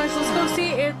 Oh my gosh, let's go see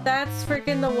if that's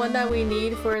freaking the one that we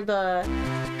need for the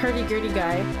hurdy-gurdy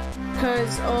guy.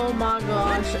 Cause, oh my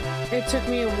gosh, it took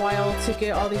me a while to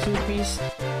get all these rupees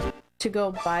to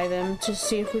go buy them to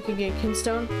see if we could get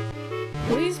Kinestone.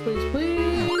 Please, please,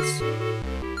 please.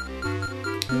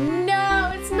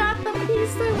 No, it's not the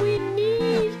piece that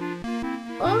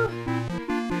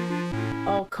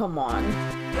come on.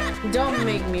 Don't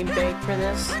make me beg for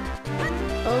this.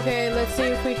 Okay, let's see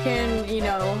if we can, you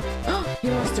know... He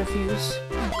wants to fuse.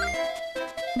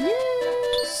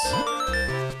 Yes!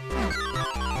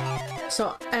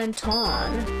 So,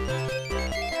 Anton.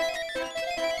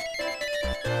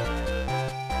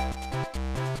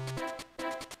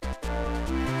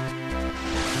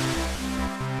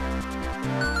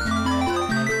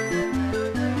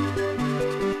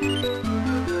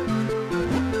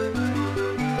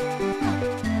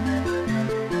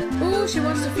 Ooh, she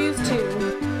wants to fuse too.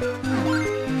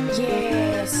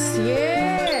 Yes,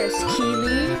 yes,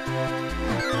 Keely.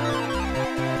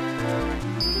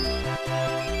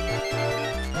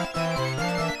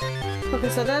 Okay,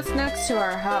 so that's next to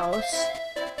our house.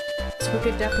 So we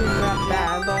could definitely grab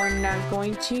that, but we're not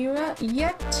going to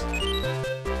yet.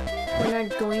 We're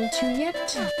not going to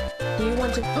yet. Do you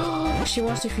want to? Oh, she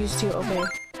wants to fuse too. Okay.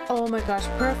 Oh my gosh,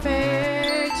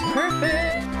 perfect!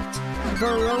 Perfect!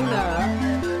 Verona.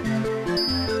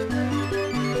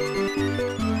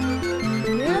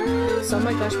 Yes! Oh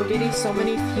my gosh, we're getting so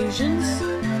many fusions.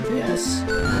 Yes.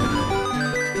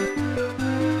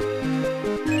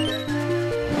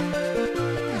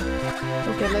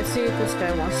 Okay, let's see if this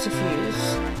guy wants to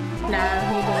fuse. Nah,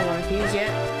 he doesn't want to fuse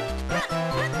yet.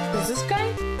 Is this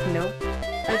guy? Nope.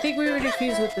 I think we already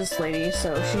fused with this lady,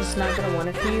 so she's not gonna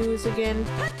want to fuse again.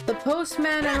 The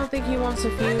postman, I don't think he wants to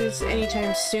fuse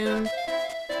anytime soon.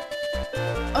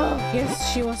 Oh,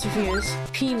 yes, she wants to fuse.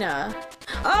 Pina.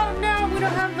 Oh no, we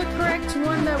don't have the correct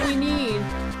one that we need.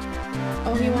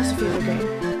 Oh, he wants to fuse, okay.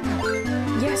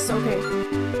 Yes, okay.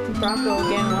 Bronco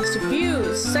again wants to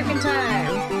fuse. Second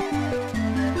time.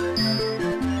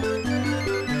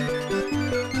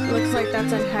 Looks like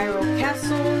that's on Hyrule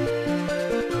Castle.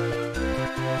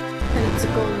 And it's a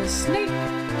golden snake.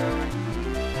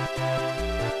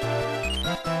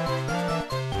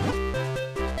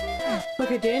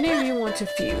 Okay, do any of you want to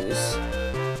fuse?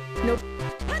 Nope.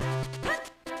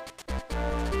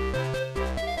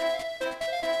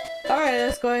 Alright,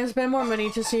 let's go ahead and spend more money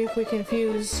to see if we can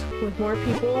fuse with more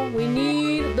people. We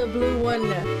need the blue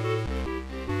one.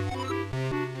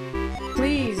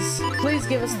 Please, please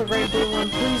give us the right blue one.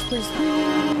 Please, please,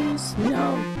 please.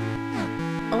 No.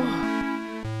 Oh.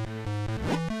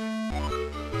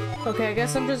 Okay, I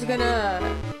guess I'm just gonna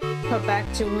cut back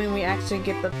to when we actually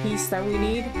get the piece that we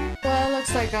need. Well, it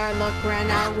looks like our luck ran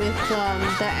out with the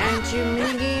Andrew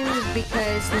minigame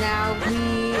because now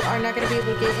we are not gonna be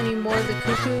able to get any more of the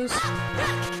cuckoos.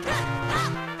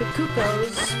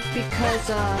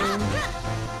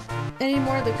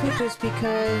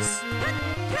 Because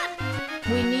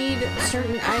we need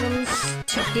certain items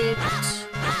to get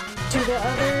to the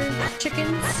other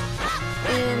chickens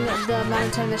in the amount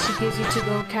of time that she gives you to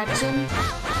go catch them.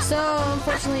 So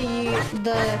unfortunately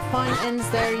the fun ends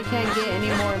there. You can't get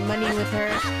any more money with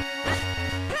her.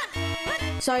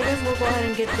 So I guess we'll go ahead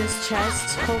and get this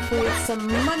chest. Hopefully it's some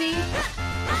money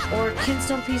or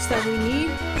Kinestone piece that we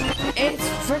need. It's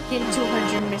freaking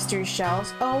 200 mystery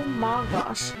shells. Oh my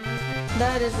gosh.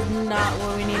 That is not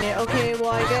what we needed. Okay,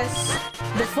 well I guess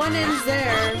the fun ends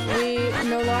there. We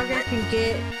no longer can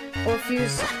get or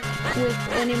fuse with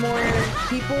any more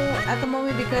people at the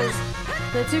moment because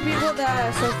the two people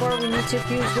that so far we need to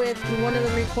fuse with, one of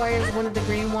them requires one of the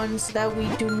green ones that we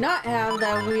do not have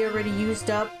that we already used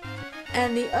up,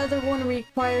 and the other one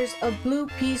requires a blue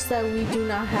piece that we do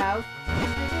not have.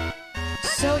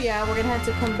 So yeah, we're gonna have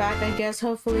to come back, I guess.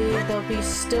 Hopefully they'll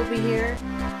still be here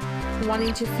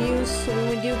wanting to fuse when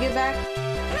we do get back.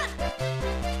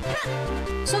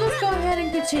 So let's go ahead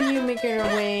and continue making our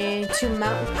way to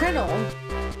Mount Crenel.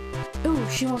 Ooh,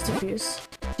 she wants to fuse.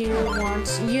 Do you want...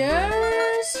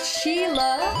 Yes,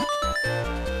 Sheila!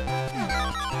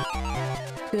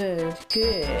 Good,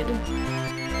 good.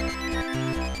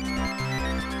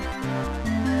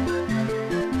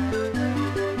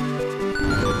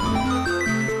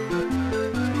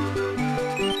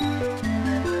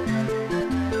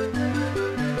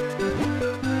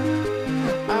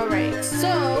 Alright,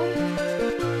 so...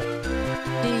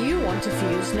 Do you want to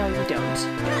fuse? No, you don't.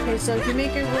 Okay, so if you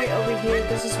make your way over here,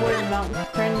 this is where the Mount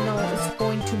Crenel is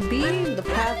going to be. The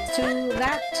path to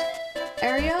that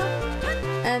area.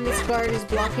 And this guard is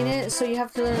blocking it, so you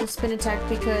have to learn the spin attack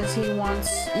because he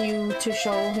wants you to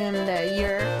show him that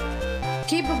you're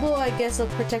capable, I guess, of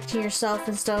protecting yourself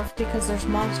and stuff because there's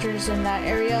monsters in that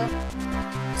area.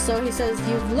 So he says,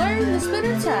 you've learned the spin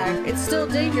attack. It's still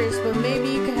dangerous, but maybe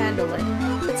you can handle it.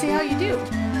 Let's see how you do.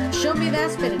 Show me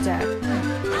that spin attack.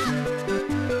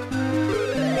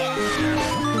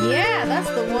 Yeah, that's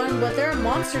the one, but there are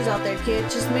monsters out there, kid.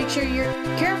 Just make sure you're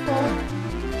careful.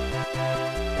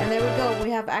 And there we go,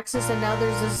 we have access, and now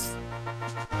there's this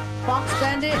Fox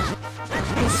Bandit.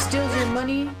 He steals your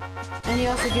money, and he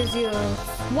also gives you a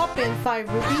whopping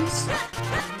 5 rupees.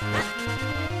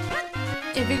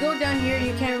 If you go down here,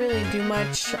 you can't really do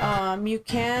much. You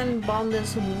can bomb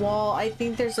this wall. I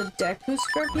think there's a Deku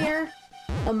script here,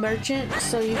 a merchant,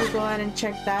 so you can go ahead and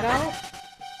check that out.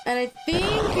 And I think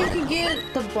you can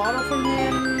get the bottle from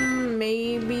him,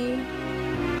 maybe.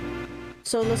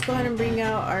 So let's go ahead and bring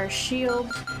out our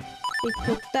shield.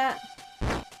 Equip that.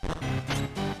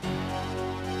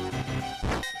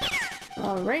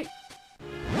 Alright.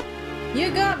 You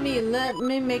got me, let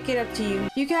me make it up to you.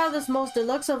 You can have this most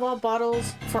deluxe of all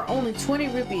bottles for only 20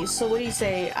 rupees. So what do you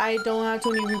say? I don't have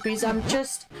 20 rupees. I'm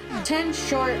just 10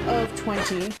 short of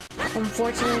 20.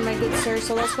 Unfortunately, my good sir.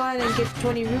 So let's go ahead and get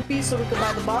 20 rupees so we can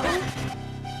buy the bottle.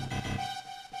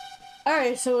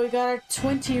 Alright, so we got our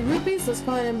 20 rupees. Let's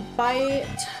go ahead and buy it.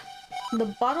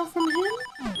 The bottle from him.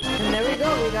 And there we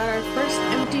go. We got our first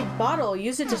empty bottle.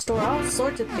 Use it to store all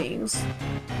sorts of things.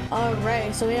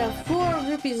 Alright, so we have 4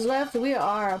 rupees left. We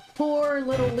are a poor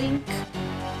little Link.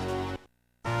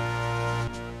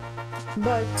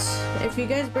 But if you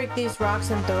guys break these rocks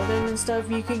and throw them and stuff,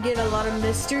 you can get a lot of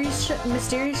mystery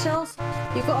shells.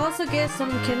 You can also get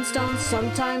some Kinstones.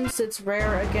 Sometimes it's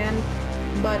rare again,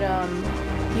 but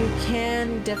you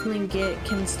can definitely get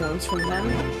Kinstones from them.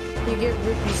 You get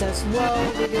rupees as well.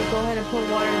 We're gonna go ahead and put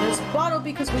water in this bottle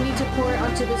because we need to pour it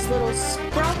onto this little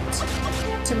sprout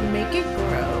to make it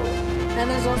grow. And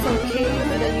there's also a cave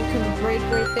that you can break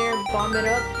right there, bomb it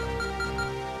up.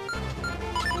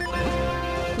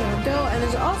 There we go. And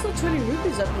there's also 20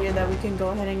 rupees up here that we can go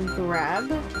ahead and grab.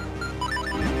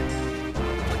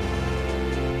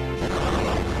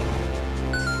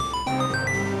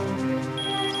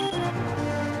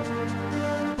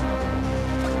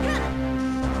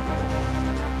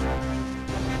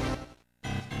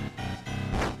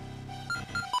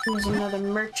 There's another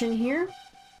merchant here.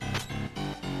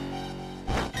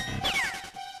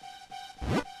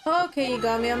 Okay, you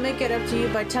got me. I'll make it up to you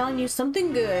by telling you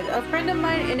something good. A friend of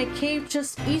mine in a cave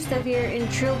just east of here in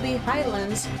Trilby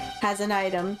Highlands has an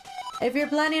item. If you're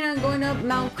planning on going up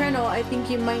Mount Crenel, I think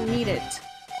you might need it.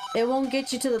 It won't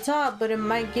get you to the top, but it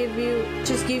might give you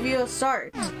a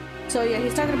start. So yeah,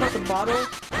 he's talking about the bottle,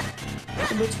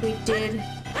 which we did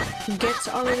get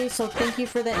already. So thank you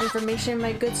for that information,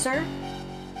 my good sir.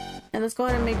 And let's go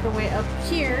ahead and make our way up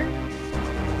here.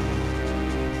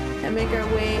 And make our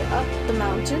way up the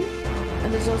mountain.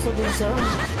 And there's also these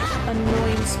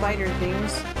annoying spider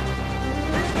things.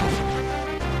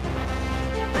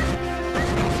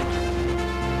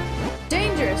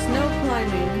 Dangerous, no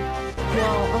climbing.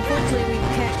 Well, unfortunately we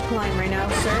can't climb right now,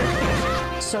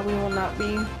 sir. So we will not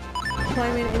be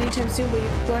climbing anytime soon, but you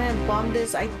can go ahead and bomb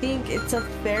this. I think it's a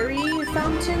fairy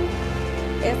fountain,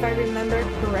 if I remember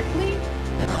correctly.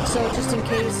 So just in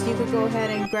case, you could go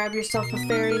ahead and grab yourself a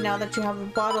fairy now that you have a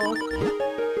bottle.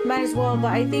 Might as well,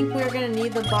 but I think we're gonna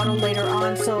need the bottle later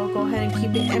on, so go ahead and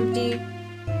keep it empty.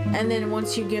 And then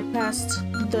once you get past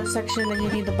the section that you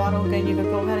need the bottle again, you can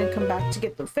go ahead and come back to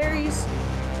get the fairies,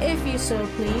 if you so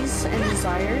please and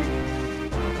desire.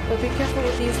 But be careful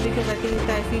with these because I think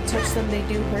that if you touch them, they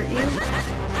do hurt you.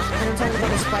 And I'm talking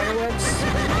about the spider webs,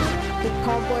 the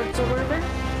cobwebs or whatever.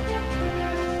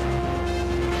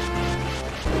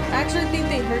 I actually think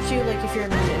they hurt you like if you're a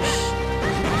Minish.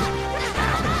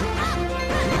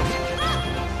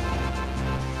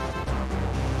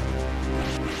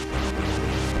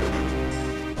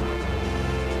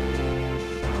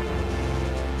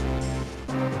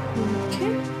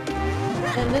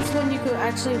 And this one you could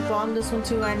actually bomb this one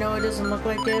too. I know it doesn't look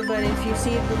like it, but if you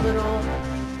see the little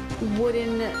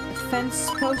wooden fence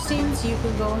postings, you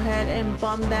can go ahead and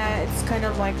bomb that. It's kind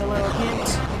of like a little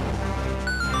hint.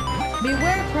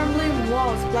 Beware crumbling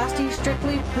walls, blasting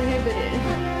strictly prohibited.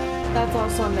 That's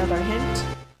also another hint.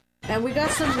 And we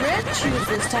got some red shoes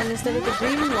this time instead of the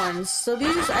green ones. So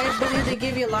these, I believe they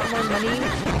give you a lot more money.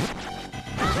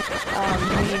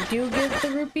 We do get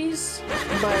the rupees,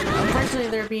 but unfortunately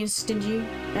they're being stingy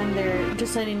and they're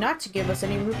deciding not to give us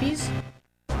any rupees.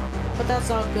 But that's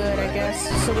all good, I guess.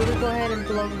 So we will go ahead and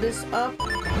blow this up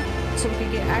so we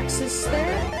can get access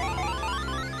there.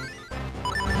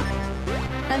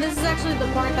 And this is actually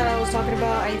the part that I was talking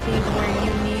about, I think, where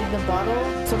you need the bottle.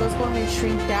 So let's go ahead and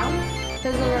shrink down.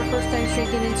 This is our first time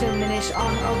shrinking into a Minish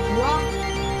on a rock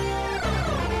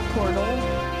portal,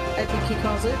 I think he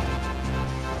calls it.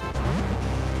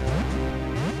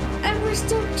 And we're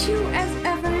still cute as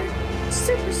ever.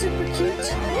 Super, super cute.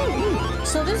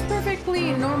 So this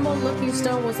perfectly normal looking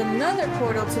stone was another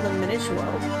portal to the Minish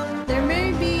world. There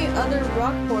may be other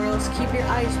rock portals. Keep your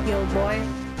eyes peeled, boy.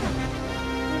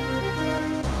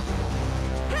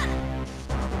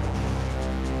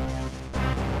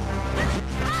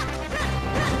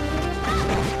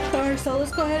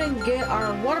 let's go ahead and get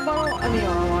our water bottle.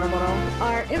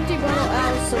 Our empty bottle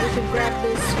out so we can grab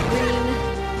this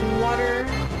green water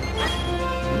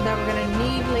that we're gonna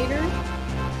need later.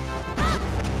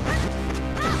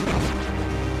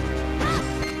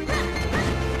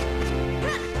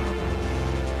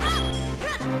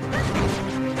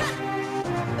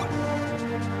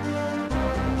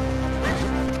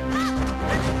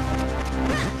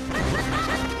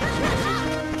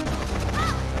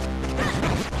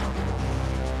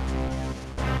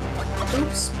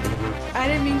 Oops, I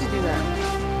didn't mean to do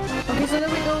that. Okay, so there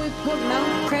we go. We put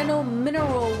Mount Crenel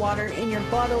mineral water in your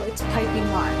bottle. It's piping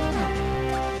hot.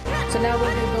 So now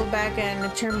we're gonna go back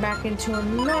and turn back into a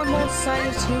normal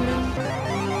sized human.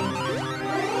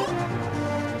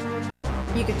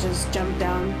 You could just jump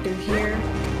down through here.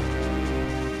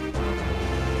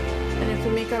 And if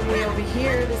we make our way over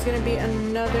here, there's gonna be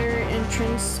another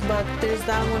entrance, but there's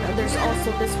that one. There's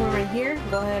also this one right here.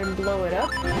 Go ahead and blow it up.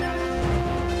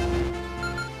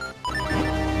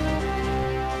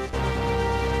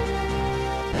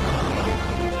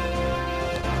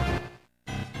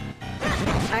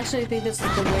 Actually, I think this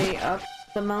is the way up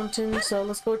the mountain, so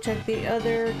let's go check the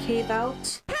other cave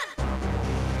out.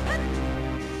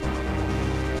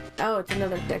 Oh, it's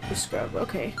another Deku Scrub.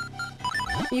 Okay.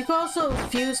 You can also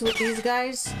fuse with these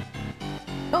guys.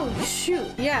 Oh,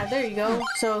 shoot. Yeah, there you go.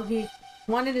 So he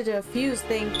wanted to do a fuse,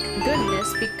 thank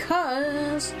goodness,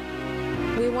 because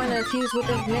we want to fuse with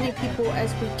as many people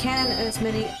as we can, as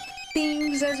many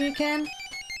things as we can.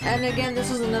 And again,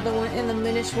 this is another one in the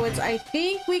Minish Woods. I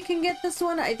think we can get this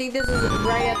one. I think this is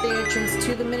right at the entrance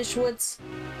to the Minish Woods.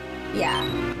 Yeah.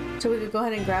 So we could go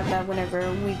ahead and grab that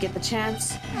whenever we get the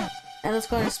chance. And let's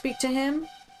go ahead and speak to him.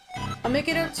 I'll make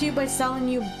it up to you by selling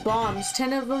you bombs.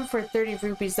 10 of them for 30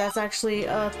 rupees. That's actually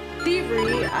a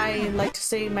thievery. I like to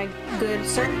say, my good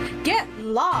sir. Get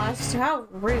lost? How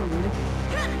rude.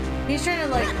 He's trying to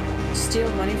like steal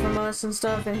money from us and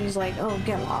stuff. And he's like, oh,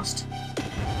 get lost.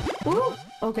 Woo!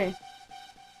 Okay.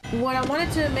 What I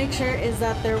wanted to make sure is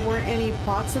that there weren't any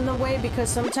pots in the way, because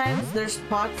sometimes there's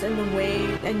pots in the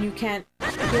way and you can't,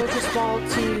 you'll just fall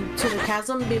to the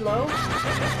chasm below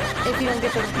if you don't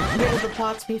get rid of the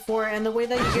pots before. And the way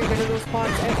that you get rid of those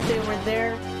pots if they were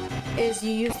there is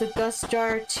you use the gust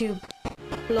jar to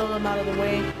blow them out of the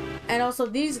way. And also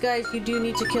these guys, you do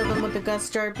need to kill them with the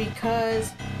gust jar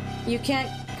because you can't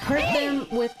hurt them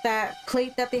with that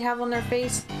plate that they have on their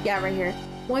face. Yeah, right here.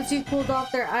 Once you've pulled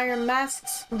off their iron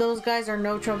masks, those guys are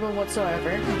no trouble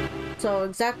whatsoever. So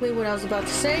exactly what I was about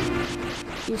to say.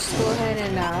 You just go ahead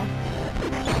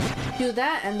and do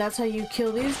that, and that's how you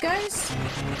kill these guys.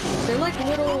 They're like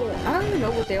little, I don't even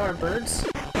know what they are, birds.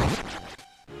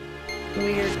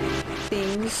 Weird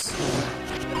things.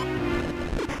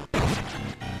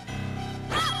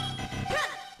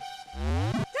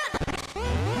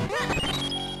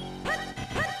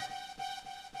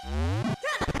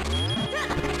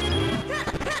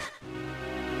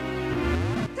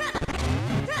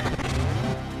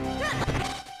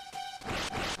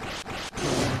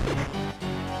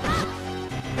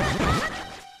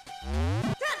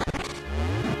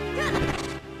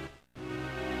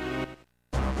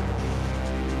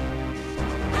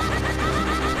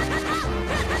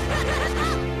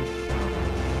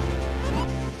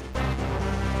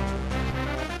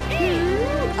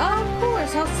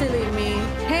 How silly of me.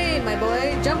 Hey, my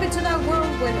boy, jump into that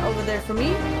whirlwind over there for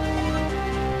me.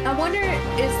 I wonder,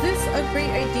 is this a great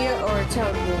idea or a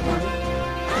terrible one?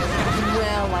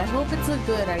 Well, I hope it's a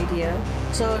good idea.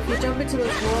 So if you jump into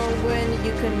this whirlwind,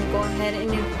 you can go ahead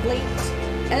and inflate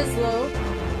Eslo,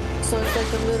 so it's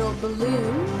like a little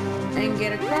balloon, and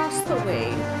get across the way.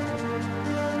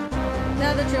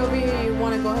 Now that you're over here, you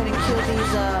want to go ahead and kill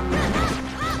these,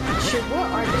 shit, what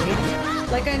are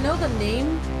they? Like, I know the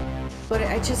name, but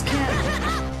I just can't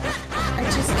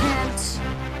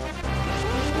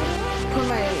put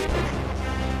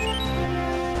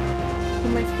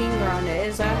my finger on it.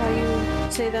 Is that how you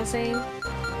say that saying?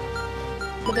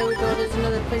 But there we go, there's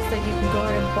another place that you can go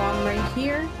ahead and bomb right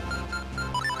here.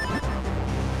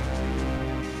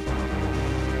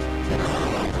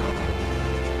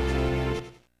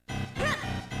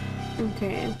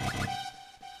 Okay.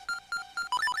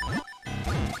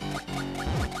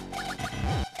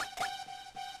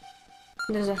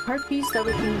 There's a heart piece that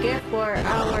we can get for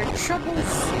our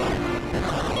troubles.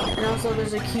 And also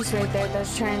there's a keys right there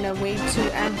that's trying to wait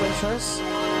to ambush us.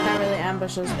 Not really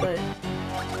ambush us, but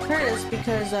hurt us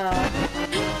because,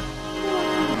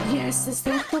 yes, is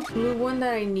that the blue one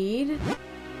that I need?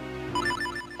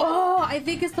 Oh, I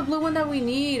think it's the blue one that we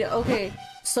need. Okay,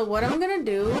 so what I'm gonna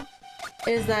do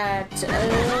is that,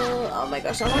 oh my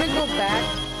gosh, I want to go back.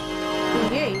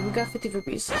 Yay, we we got 50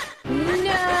 rupees.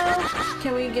 No!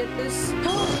 Can we get this?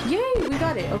 Yay! We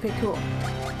got it. Okay, cool.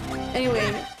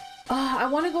 Anyway, I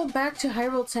want to go back to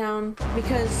Hyrule Town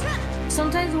because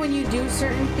sometimes when you do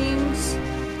certain things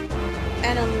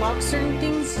and unlock certain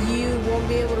things, you won't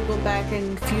be able to go back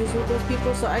and fuse with those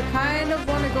people. So I kind of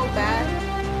want to go back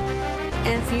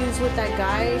and fuse with that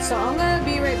guy. So I'm gonna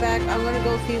be right back. I'm gonna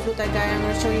go fuse with that guy. I'm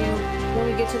gonna show you when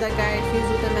we get to that guy and fuse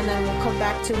with him, and then we'll come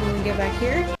back to when we get back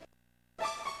here.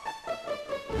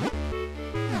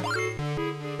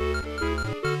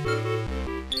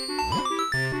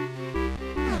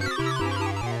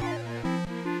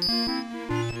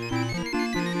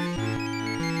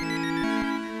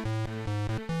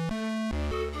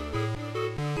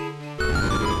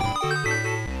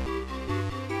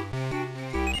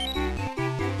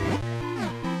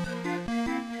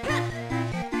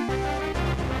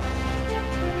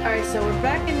 Alright, so we're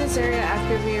back in this area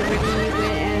after we already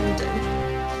went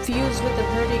and fused with the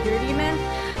hurdy-gurdy man.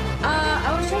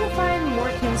 I was trying to find more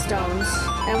Kinstones,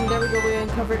 and there we go, we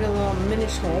uncovered a little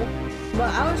Minish hole.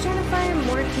 But I was trying to find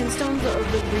more Kinstones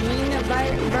of the green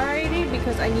variety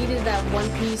because I needed that one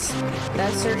piece,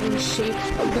 that certain shape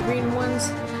of the green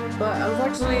ones. But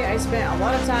unfortunately, I spent a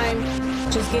lot of time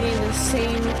just getting the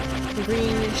same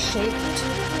green-shaped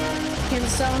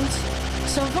Kinstones.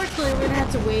 So unfortunately, we're gonna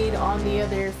have to wait on the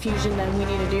other fusion that we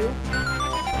need to do.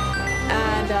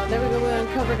 And there we go, we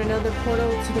uncovered another portal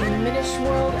to the Minish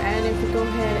world. And if we go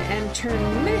ahead and turn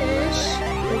Minish,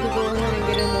 we can go ahead and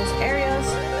get in those areas.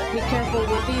 Be careful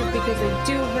with these because they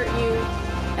do hurt you.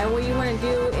 And what you want to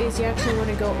do is you actually want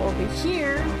to go over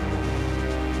here,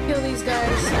 kill these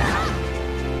guys.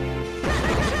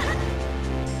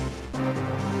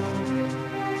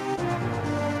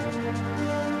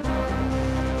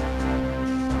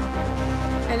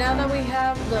 And now that we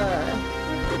have the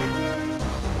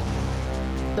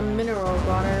mineral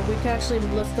water, we can actually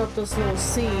lift up this little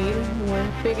seed. We're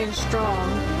big and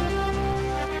strong.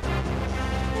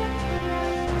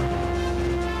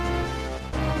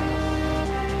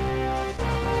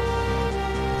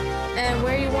 And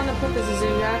where you want to put this is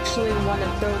you actually want to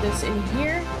throw this in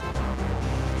here.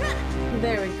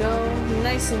 There we go.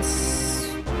 Nice and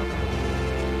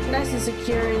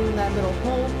secure in that little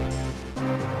hole.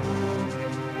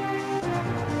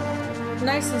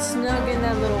 Nice and snug in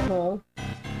that little hole,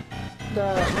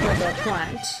 the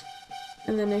plant.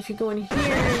 And then if you go in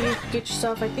here, you get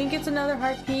yourself, I think it's another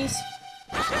heart piece.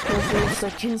 Hopefully it's the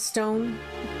Kinestone,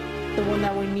 the one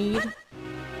that we need.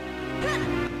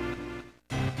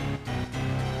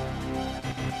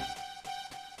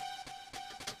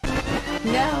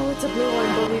 No, it's a blue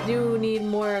one, but we do need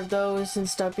more of those and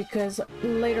stuff because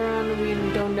later on we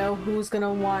don't know who's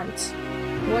gonna want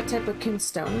what type of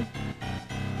Kinstone.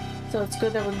 So it's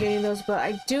good that we're getting those, but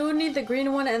I do need the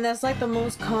green one, and that's like the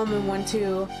most common one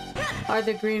too, are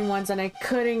the green ones, and I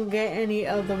couldn't get any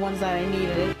of the ones that I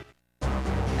needed.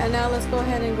 And now let's go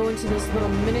ahead and go into this little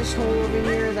Minish hole over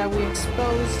here that we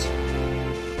exposed.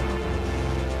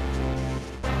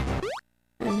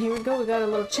 And here we go, we got a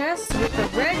little chest with the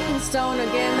red Kinstone.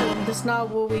 Again, that's not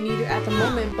what we need at the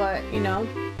moment, but you know.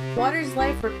 Water is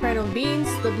life for Crenel beans.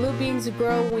 The blue beans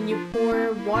grow when you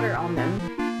pour water on them.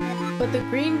 But the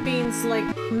green beans like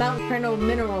Mount Crenel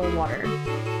mineral water.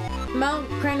 Mount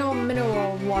Crenel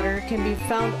mineral water can be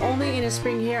found only in a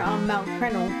spring here on Mount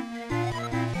Crenel.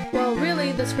 Well,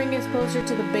 really, the spring is closer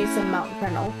to the base of Mount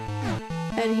Crenel.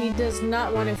 And he does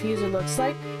not want to fuse, it looks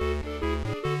like.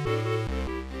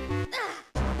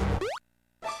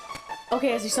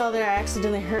 Okay, as you saw there, I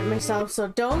accidentally hurt myself, so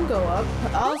don't go up.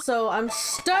 Also, I'm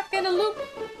stuck in a loop.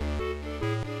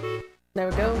 There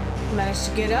we go. Managed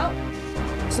to get out.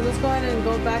 So let's go ahead and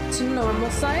go back to normal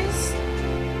size.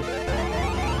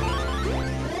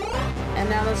 And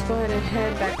now let's go ahead and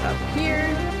head back up here.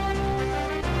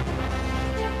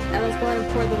 And let's go ahead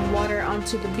and pour the water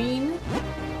onto the bean.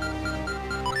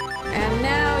 And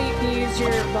now you can use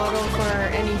your bottle for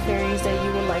any fairies that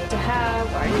you would like to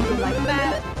have or anything like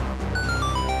that.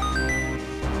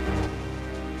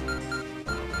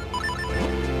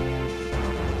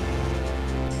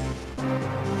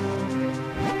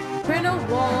 Crenel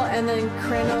wall, and then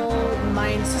Crenel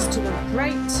mines is to the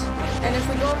right. And if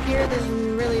we go up here, there's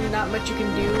really not much you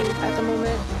can do at the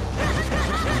moment.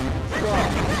 Well,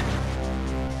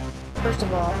 first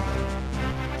of all,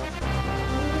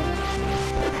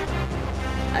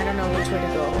 I don't know which way to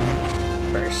go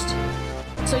first.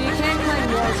 So you can't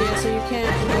climb walls yet, so you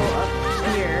can't go up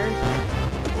here.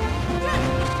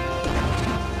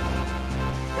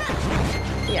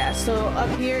 Yeah, so up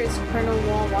here is Crenel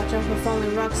wall, watch out for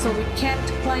falling rocks, so we can't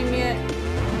climb yet.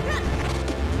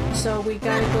 So we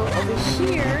gotta go over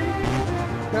here.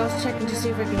 But I was checking to see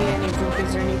if I could get any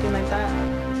rupees or anything like that.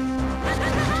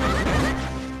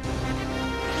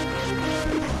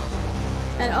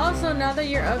 And also, now that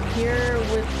you're up here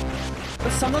with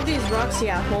some of these rocks,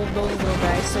 yeah, hold those little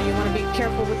guys, so you want to be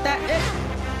careful with that.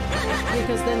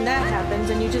 Because then that happens,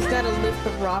 and you just gotta lift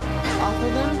the rock off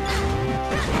of them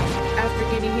after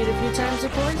getting hit a few times,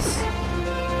 of course.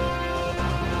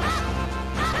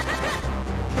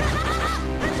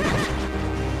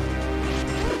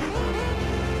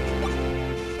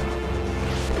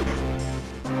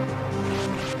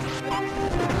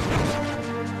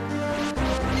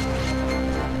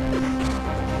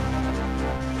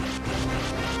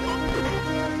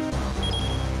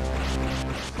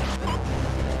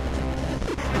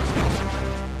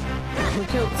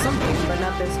 Killed something, but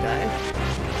not this guy.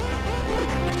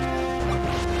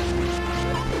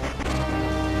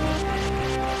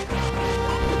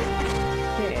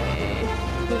 Okay.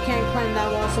 We can't climb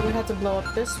that wall, so we have to blow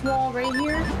up this wall right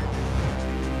here.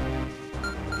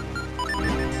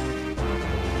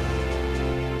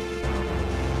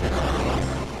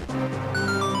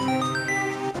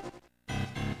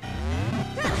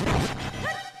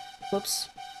 Whoops.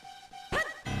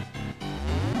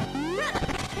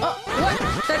 Oh,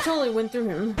 what? That totally went through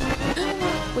him.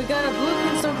 We got a blue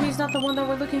Kinestone piece, not the one that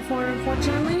we're looking for,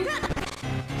 unfortunately.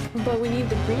 But we need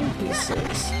the green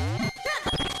pieces.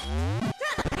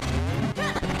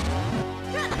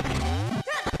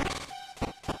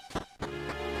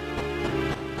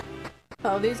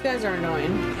 Oh, these guys are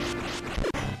annoying.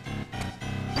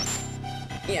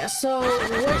 Yeah, so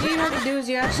what you have to do is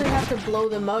you actually have to blow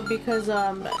them up because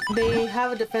they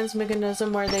have a defense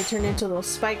mechanism where they turn into those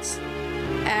spikes.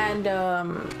 And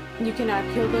you cannot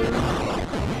kill them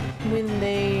when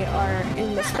they are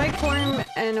in the spike form,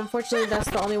 and unfortunately that's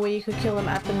the only way you could kill them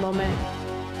at the moment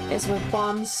is with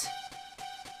bombs.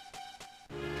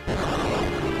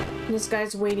 This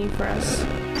guy's waiting for us.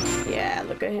 Yeah,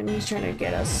 look at him, he's trying to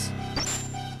get us.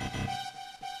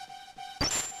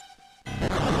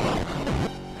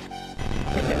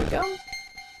 Okay, there we go.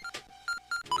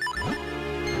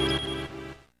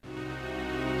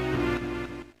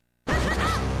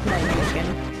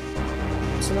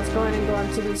 So let's go ahead and go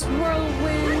onto this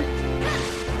whirlwind.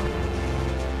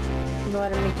 Go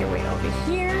ahead and make your way over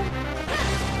here.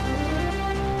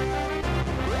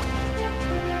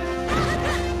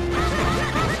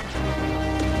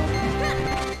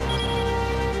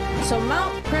 So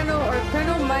Mount Crenel or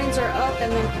Crenel mines are up,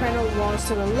 and then Crenel walls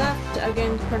to the left.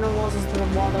 Again, Crenel walls is the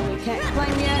wall that we can't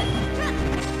climb yet.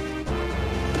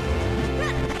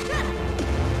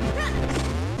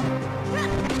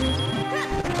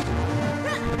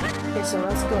 So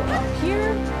let's go up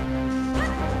here.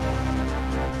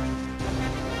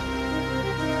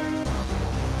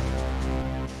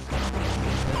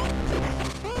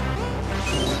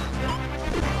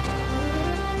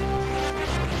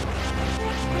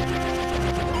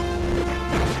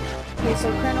 Okay,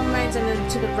 so Crenel mines and then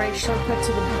to the right, shortcut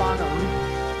to the bottom.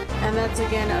 And that's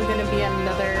again going to be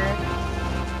another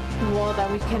wall that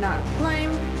we cannot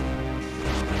climb.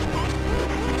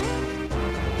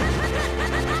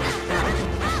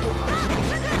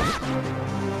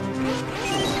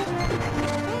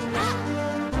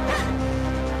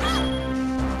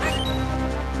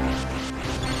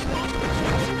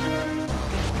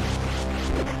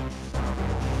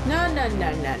 No.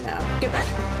 Get back.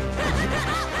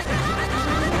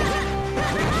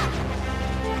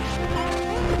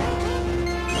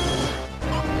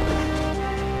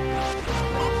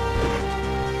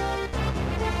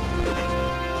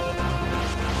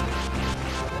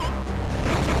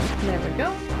 There we go.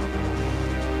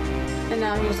 And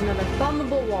now here's another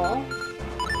bombable wall.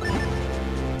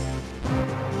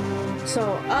 So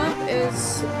up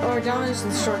is, or down is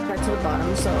the shortcut to the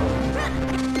bottom, so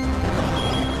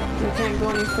we can't go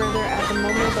any further at the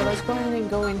moment, but let's go ahead and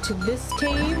go into this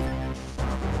cave.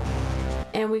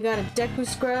 And we got a Deku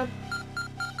Scrub.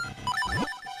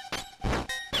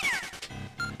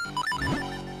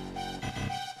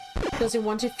 Does he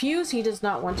want to fuse? He does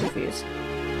not want to fuse.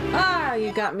 Ah,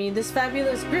 you got me. This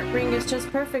fabulous grip ring is just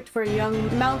perfect for a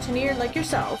young mountaineer like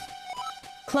yourself.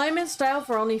 Climb in style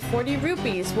for only 40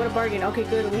 rupees. What a bargain. Okay,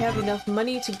 good. We have enough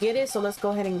money to get it, so let's go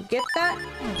ahead and get that.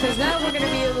 Because now we're going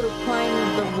to be able to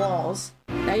climb the walls.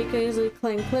 Now you can easily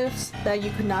climb cliffs that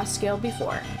you could not scale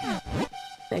before.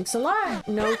 Thanks a lot.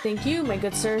 No, thank you, my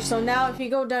good sir. So now if you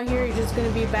go down here, you're just going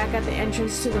to be back at the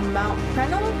entrance to the Mount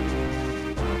Crenel.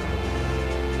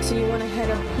 So you want to head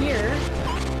up here.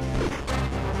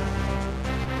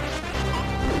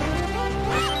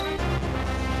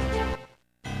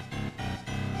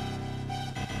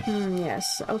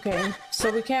 Yes, okay.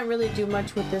 So we can't really do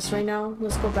much with this right now.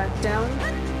 Let's go back down.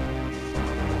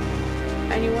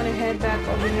 And you want to head back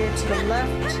over here to the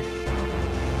left.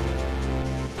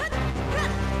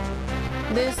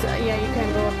 This, yeah, you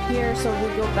can go up here, so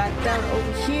we go back down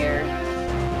over here.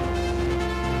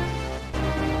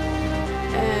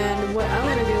 And what I'm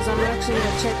gonna do is I'm actually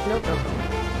gonna check, nope.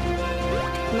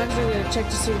 I'm actually gonna check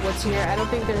to see what's here. I don't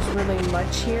think there's really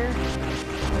much here.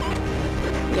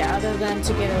 Yeah, other than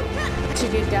to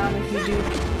get down if you do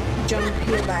jump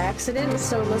here by accident.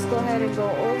 So let's go ahead and go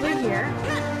over here.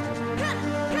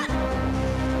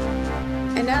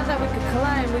 And now that we can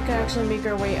climb, we can actually make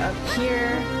our way up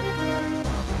here.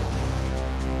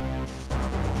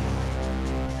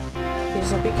 Okay,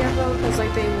 so be careful, because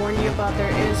like they warned you about,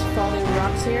 there is falling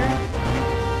rocks here.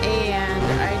 And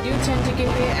I do tend to get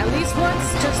hit at least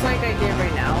once, just like I did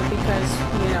right now, because,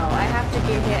 you know, I have to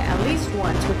get hit at least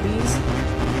once with these.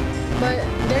 But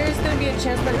there's going to be a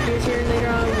chance that appears here later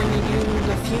on when you do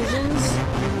the fusions.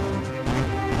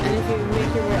 And if you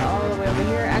make your way all the way over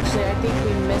here, actually I think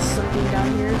we missed something down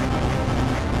here.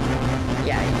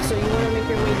 Yeah, so you want to make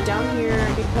your way down here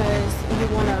because you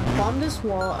want to bomb this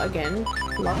wall again.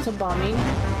 Lots of bombing.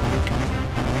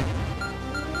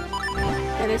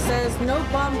 And it says no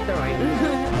bomb throwing,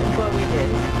 but we did.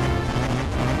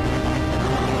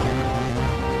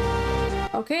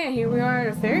 Okay, and here we are at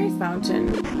a fairy fountain.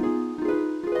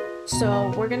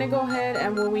 So we're gonna go ahead,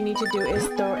 and what we need to do is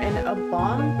throw in a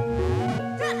bomb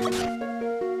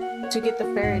to get the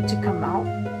fairy to come out.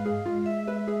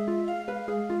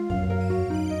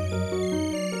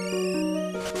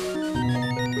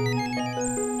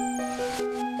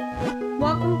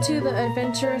 Welcome to the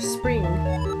adventurous spring.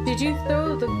 Did you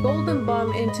throw the golden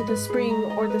bomb into the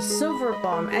spring or the silver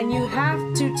bomb? And you have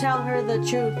to tell her the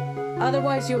truth,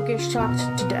 otherwise you'll get shocked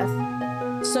to death.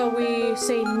 So we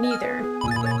say neither.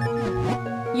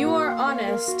 You are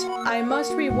honest. I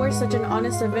must reward such an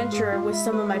honest adventurer with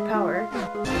some of my power.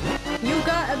 You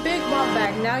got a big bomb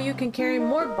bag, now you can carry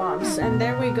more bombs, and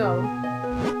there we go.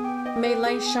 May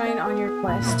light shine on your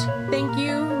quest. Thank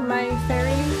you, my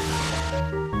fairy.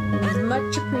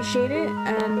 Much appreciated,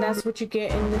 and that's what you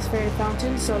get in this fairy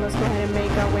fountain. So let's go ahead and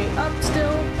make our way up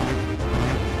still.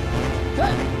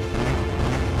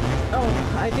 Oh,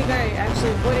 I think I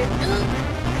actually avoided.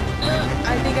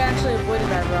 I think I actually avoided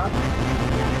that rock.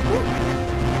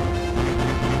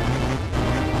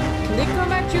 They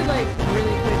come at you like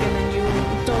really quick, and then you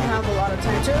don't have a lot of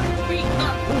time to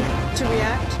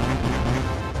react.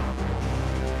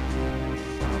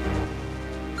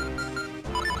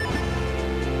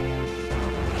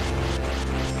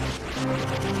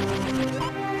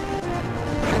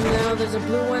 There's a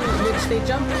blue one, which they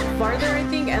jump farther, I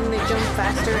think, and they jump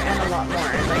faster and a lot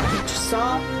more, like you just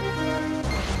saw.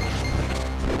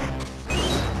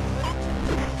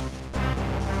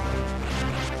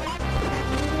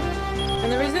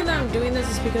 And the reason that I'm doing this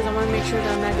is because I want to make sure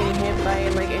that I'm not getting hit by,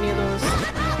 like, any of those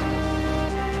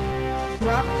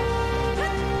rock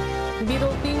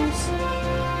beetle things.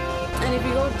 And if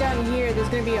you go down here, there's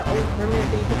going to be an old hermit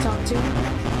that you can talk to.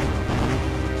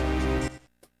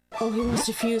 Oh, he wants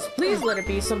to fuse. Please let it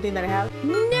be something that I have.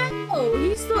 No!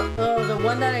 He's the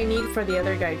one that I need for the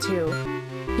other guy too.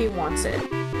 He wants it.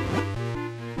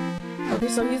 Okay,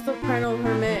 so he's the Crenel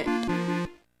hermit.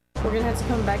 We're gonna have to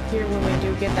come back here when we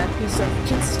do get that piece of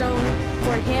Kinestone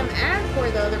for him and for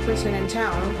the other person in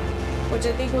town, which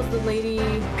I think was the Lady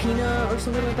Pina or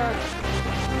something like that.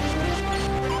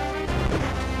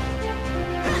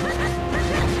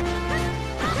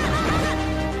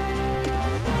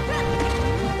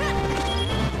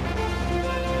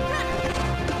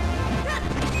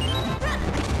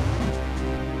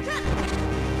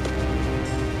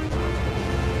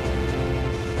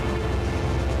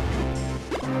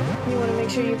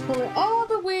 Sure you pull it all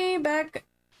the way back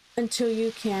until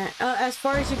you can't, as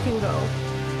far as you can go.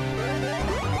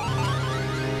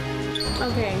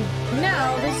 Okay,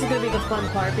 now this is gonna be the fun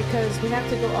part because we have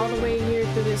to go all the way here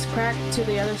through this crack to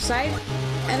the other side,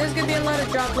 and there's gonna be a lot of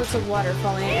droplets of water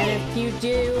falling, and if you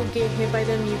do get hit by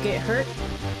them, you get hurt.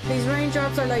 These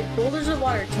raindrops are like boulders of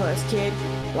water to us, kid.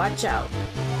 Watch out.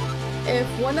 If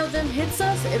one of them hits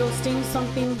us, it'll sting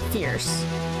something fierce.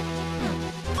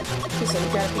 So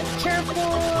you gotta be careful.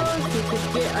 If you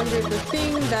could get under the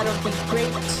thing, that'll be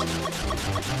great.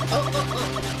 Oh,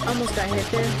 almost got hit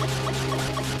there.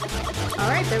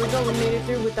 Alright, there we go. We made it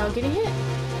through without getting hit.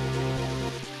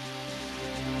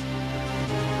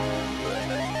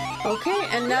 Okay,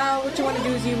 and now what you want to do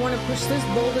is you want to push this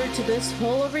boulder to this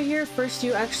hole over here. First,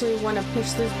 you actually want to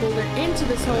push this boulder into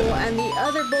this hole, and the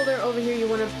other boulder over here you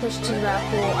want to push to that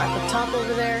hole at the top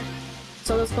over there.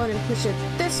 So let's go ahead and push it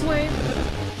this way.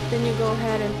 Then you go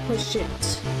ahead and push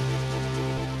it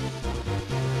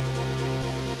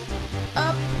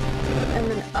up, and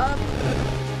then up,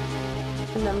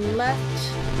 and then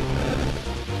left,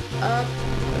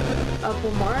 up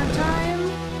one more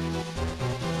time,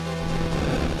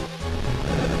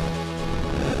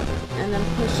 and then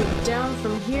push it down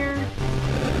from here,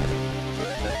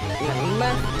 and then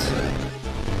left.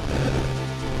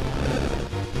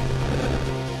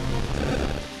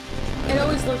 It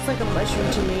always looks like a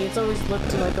mushroom to me. It's always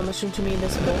looked like a mushroom to me,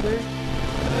 this boulder.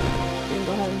 And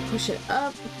go ahead and push it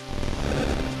up.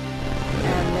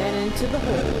 And then into the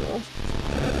hole.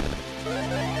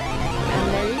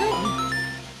 And there you go.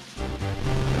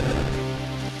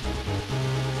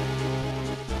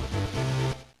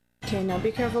 Okay, now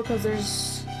be careful because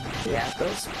there's, yeah,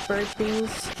 those bird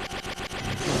things.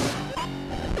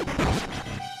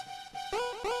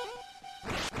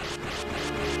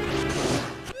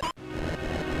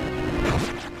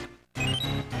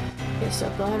 So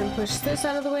go ahead and push this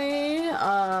out of the way.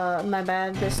 My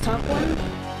bad, this top one.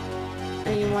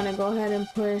 And you want to go ahead and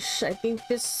push, I think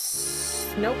this,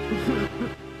 nope.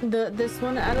 this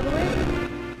one out of the way.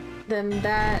 Then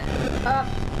that up.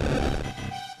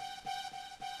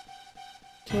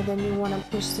 Okay, then you want to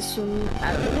push this one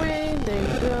out of the way. There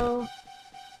you go.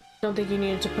 Don't think you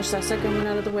needed to push that second one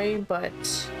out of the way, but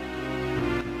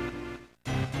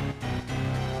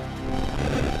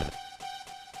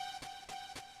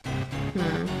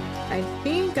I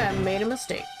think I made a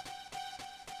mistake.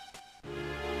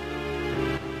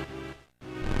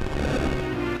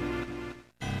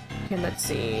 Okay, let's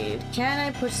see. Can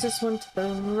I push this one to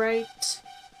the right?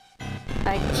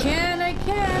 I can!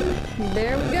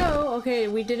 There we go! Okay,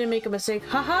 we didn't make a mistake.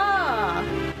 Haha!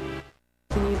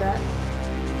 You need that.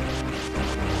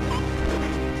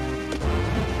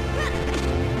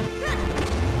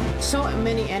 So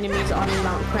many enemies on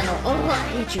Mount Crenel. Oh, I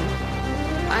hate you!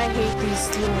 I hate these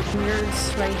little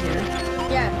nerds right here.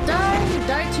 Yeah,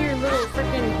 die to your little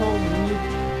freaking home, you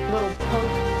little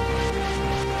punk.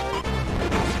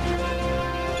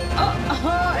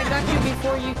 Oh, I got you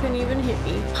before you can even hit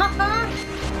me. Haha!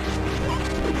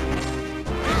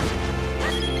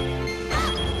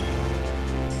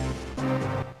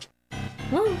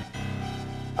 Woo!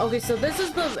 Okay, so this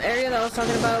is the area that I was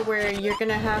talking about where you're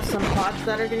gonna have some pots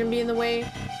that are gonna be in the way.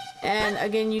 And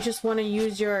again, you just want to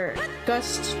use your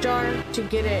gust jar to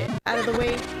get it out of the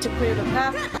way to clear the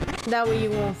path. That way you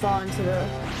won't fall into the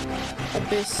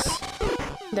abyss.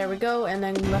 There we go. And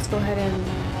then let's go ahead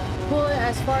and pull it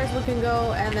as far as we can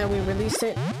go. And then we release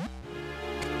it.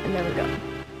 And there we go.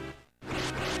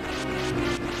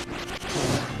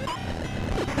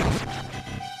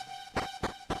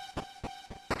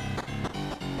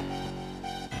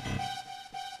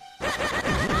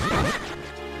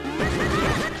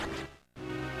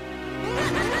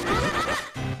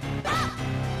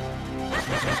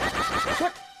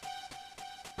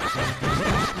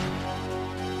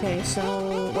 Okay, so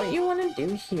what you want to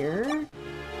do here,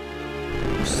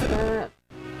 push that,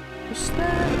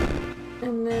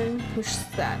 and then push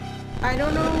that. I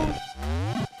don't know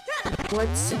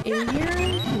what's in here.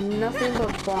 Nothing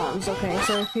but bombs. Okay,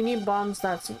 so if you need bombs,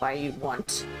 that's why you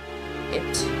want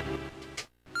it.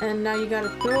 And now you gotta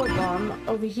throw a bomb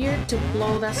over here to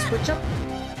blow that switch up.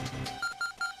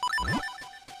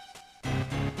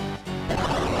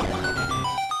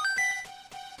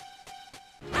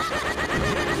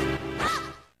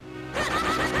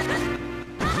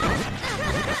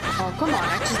 Oh, come on,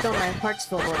 I just got my heart's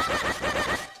filled with.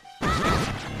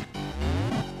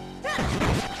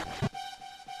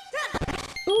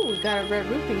 Ooh, we got a red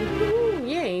rupee. Ooh,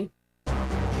 yay.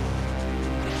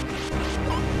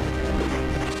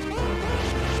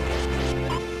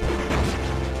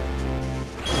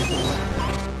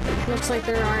 Looks like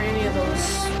there aren't any of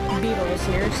those beetles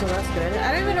here, so that's good.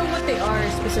 I don't even know what they are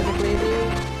specifically.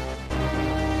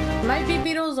 They might be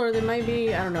beetles or they might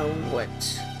be, I don't know what.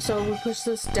 So we push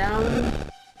this down,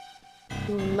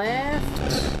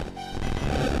 left,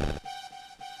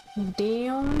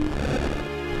 down,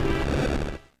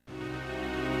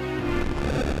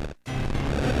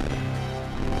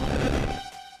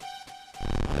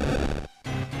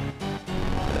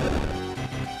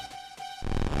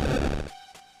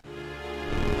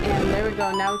 and there we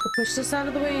go. Now we can push this out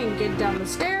of the way and get down the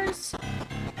stairs.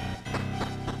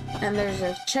 And there's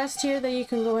a chest here that you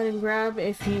can go ahead and grab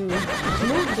if you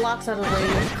move blocks out of the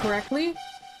way correctly,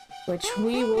 which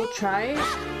we will try.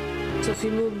 So if you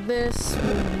move this,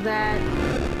 move that,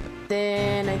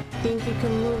 then I think you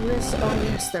can move this. Oh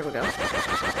yes, there we go.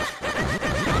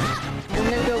 And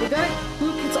there we go, we got it.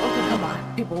 Blue kids, okay, come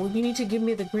on, people, you need to give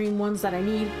me the green ones that I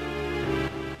need.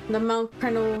 The Mount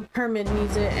Crenel Hermit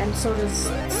needs it, and so does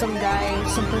some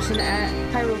person at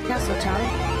Hyrule Castle Town.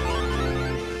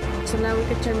 So now we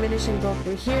can turn Minish and go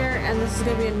through here, and this is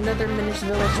gonna be another Minish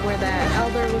village where that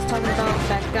elder was talking about,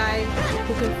 that guy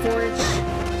who can forge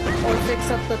or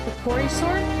fix up the Picori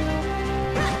sword.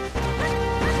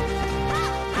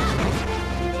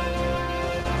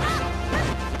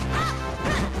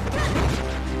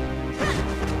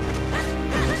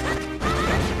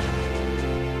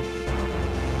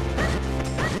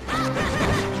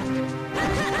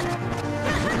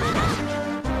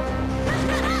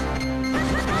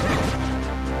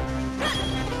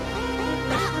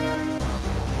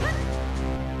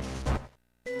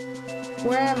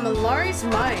 We're at Malari's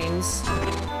Mines.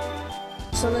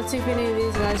 So let's see if any of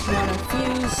these guys want to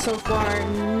fuse. So far,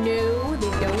 no,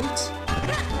 they don't.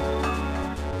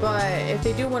 But if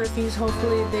they do want to fuse,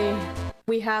 hopefully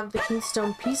we have the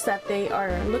Kinestone piece that they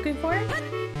are looking for.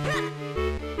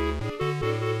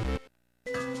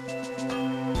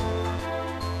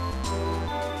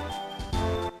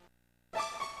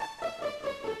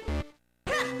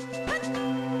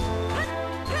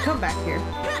 Come back here.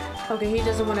 Okay, he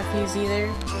doesn't want to fuse either.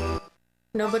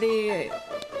 Nobody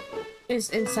is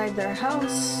inside their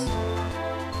house.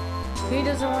 He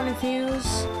doesn't want to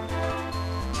fuse.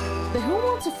 Then who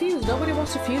wants to fuse? Nobody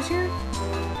wants to fuse here?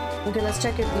 Okay, let's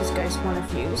check if these guys want to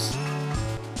fuse.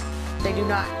 They do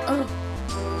not. Oh.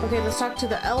 Okay, let's talk to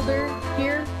the elder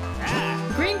here.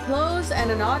 Green clothes and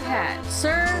an odd hat.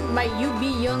 Sir, might you be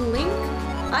young Link?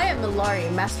 I am Malari,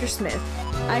 Master Smith.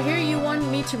 I hear you want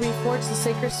me to reforge the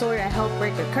sacred sword and help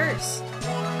break a curse.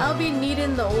 I'll be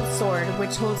needing the old sword,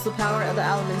 which holds the power of the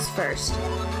elements first.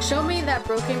 Show me that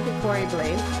broken Picori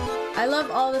Blade. I love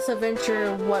all this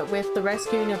adventure, what with the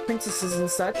rescuing of princesses and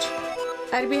such.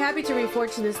 I'd be happy to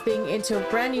reforge this thing into a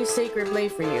brand new sacred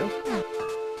blade for you.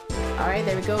 Alright,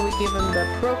 there we go. We give him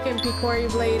the broken Picori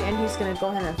Blade, and he's gonna go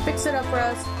ahead and fix it up for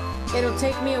us. It'll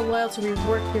take me a while to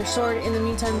rework your sword. In the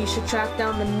meantime, you should track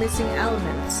down the missing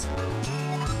elements.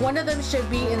 One of them should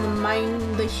be in the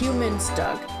mine the humans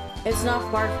dug. It's not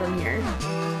far from here.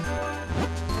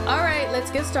 Alright,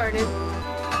 let's get started.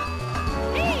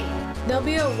 There'll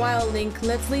be a while, Link.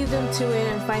 Let's lead them to it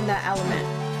and find that element.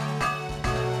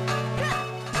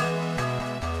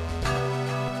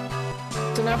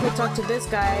 So now if we talk to this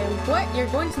guy. What? You're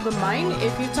going to the mine?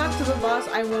 If you talk to the boss,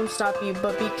 I won't stop you,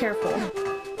 but be careful.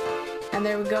 And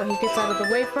there we go. He gets out of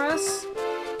the way for us.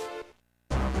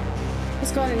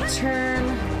 Let's go ahead and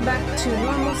turn back to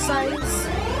normal size.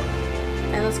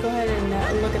 And let's go ahead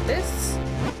and look at this.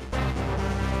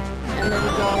 And there we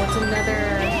go. It's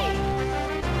another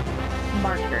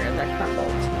marker that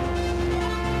crumbled.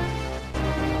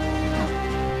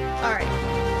 Alright.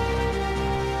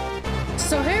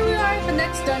 So here we are at the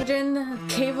next dungeon,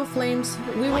 Cave of Flames.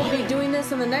 We will be doing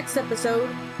this in the next episode.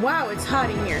 Wow, it's hot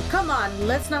in here. Come on,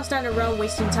 let's not stand around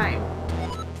wasting time.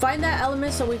 Find that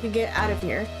element so we can get out of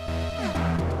here.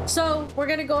 So we're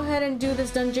gonna go ahead and do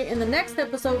this dungeon in the next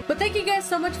episode. But thank you guys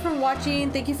so much for watching.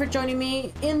 Thank you for joining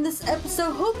me in this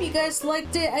episode. Hope you guys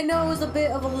liked it. I know it was a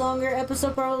bit of a longer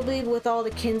episode probably with all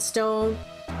the Kinestone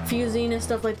fusing and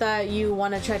stuff like that. You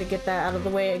want to try to get that out of the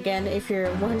way again if you're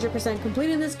 100%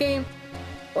 completing this game,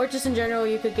 or just in general.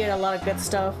 You could get a lot of good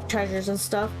stuff, treasures and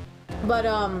stuff. But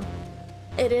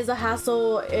it is a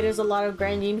hassle. It is a lot of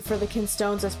grinding for the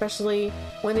Kinstones, especially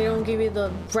when they don't give you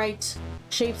the right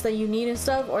shapes that you need and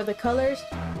stuff, or the colors.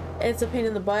 It's a pain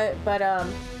in the butt. But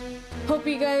hope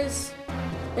you guys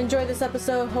enjoyed this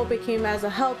episode. Hope it came as a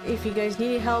help if you guys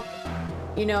needed help,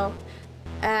 you know.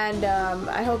 And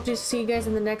I hope to see you guys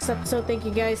in the next episode. Thank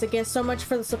you guys again so much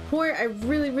for the support. I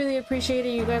really appreciate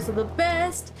it. You guys are the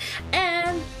best.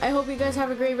 And I hope you guys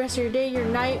have a great rest of your day, your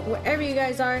night, wherever you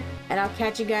guys are. And I'll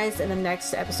catch you guys in the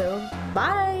next episode.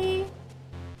 Bye.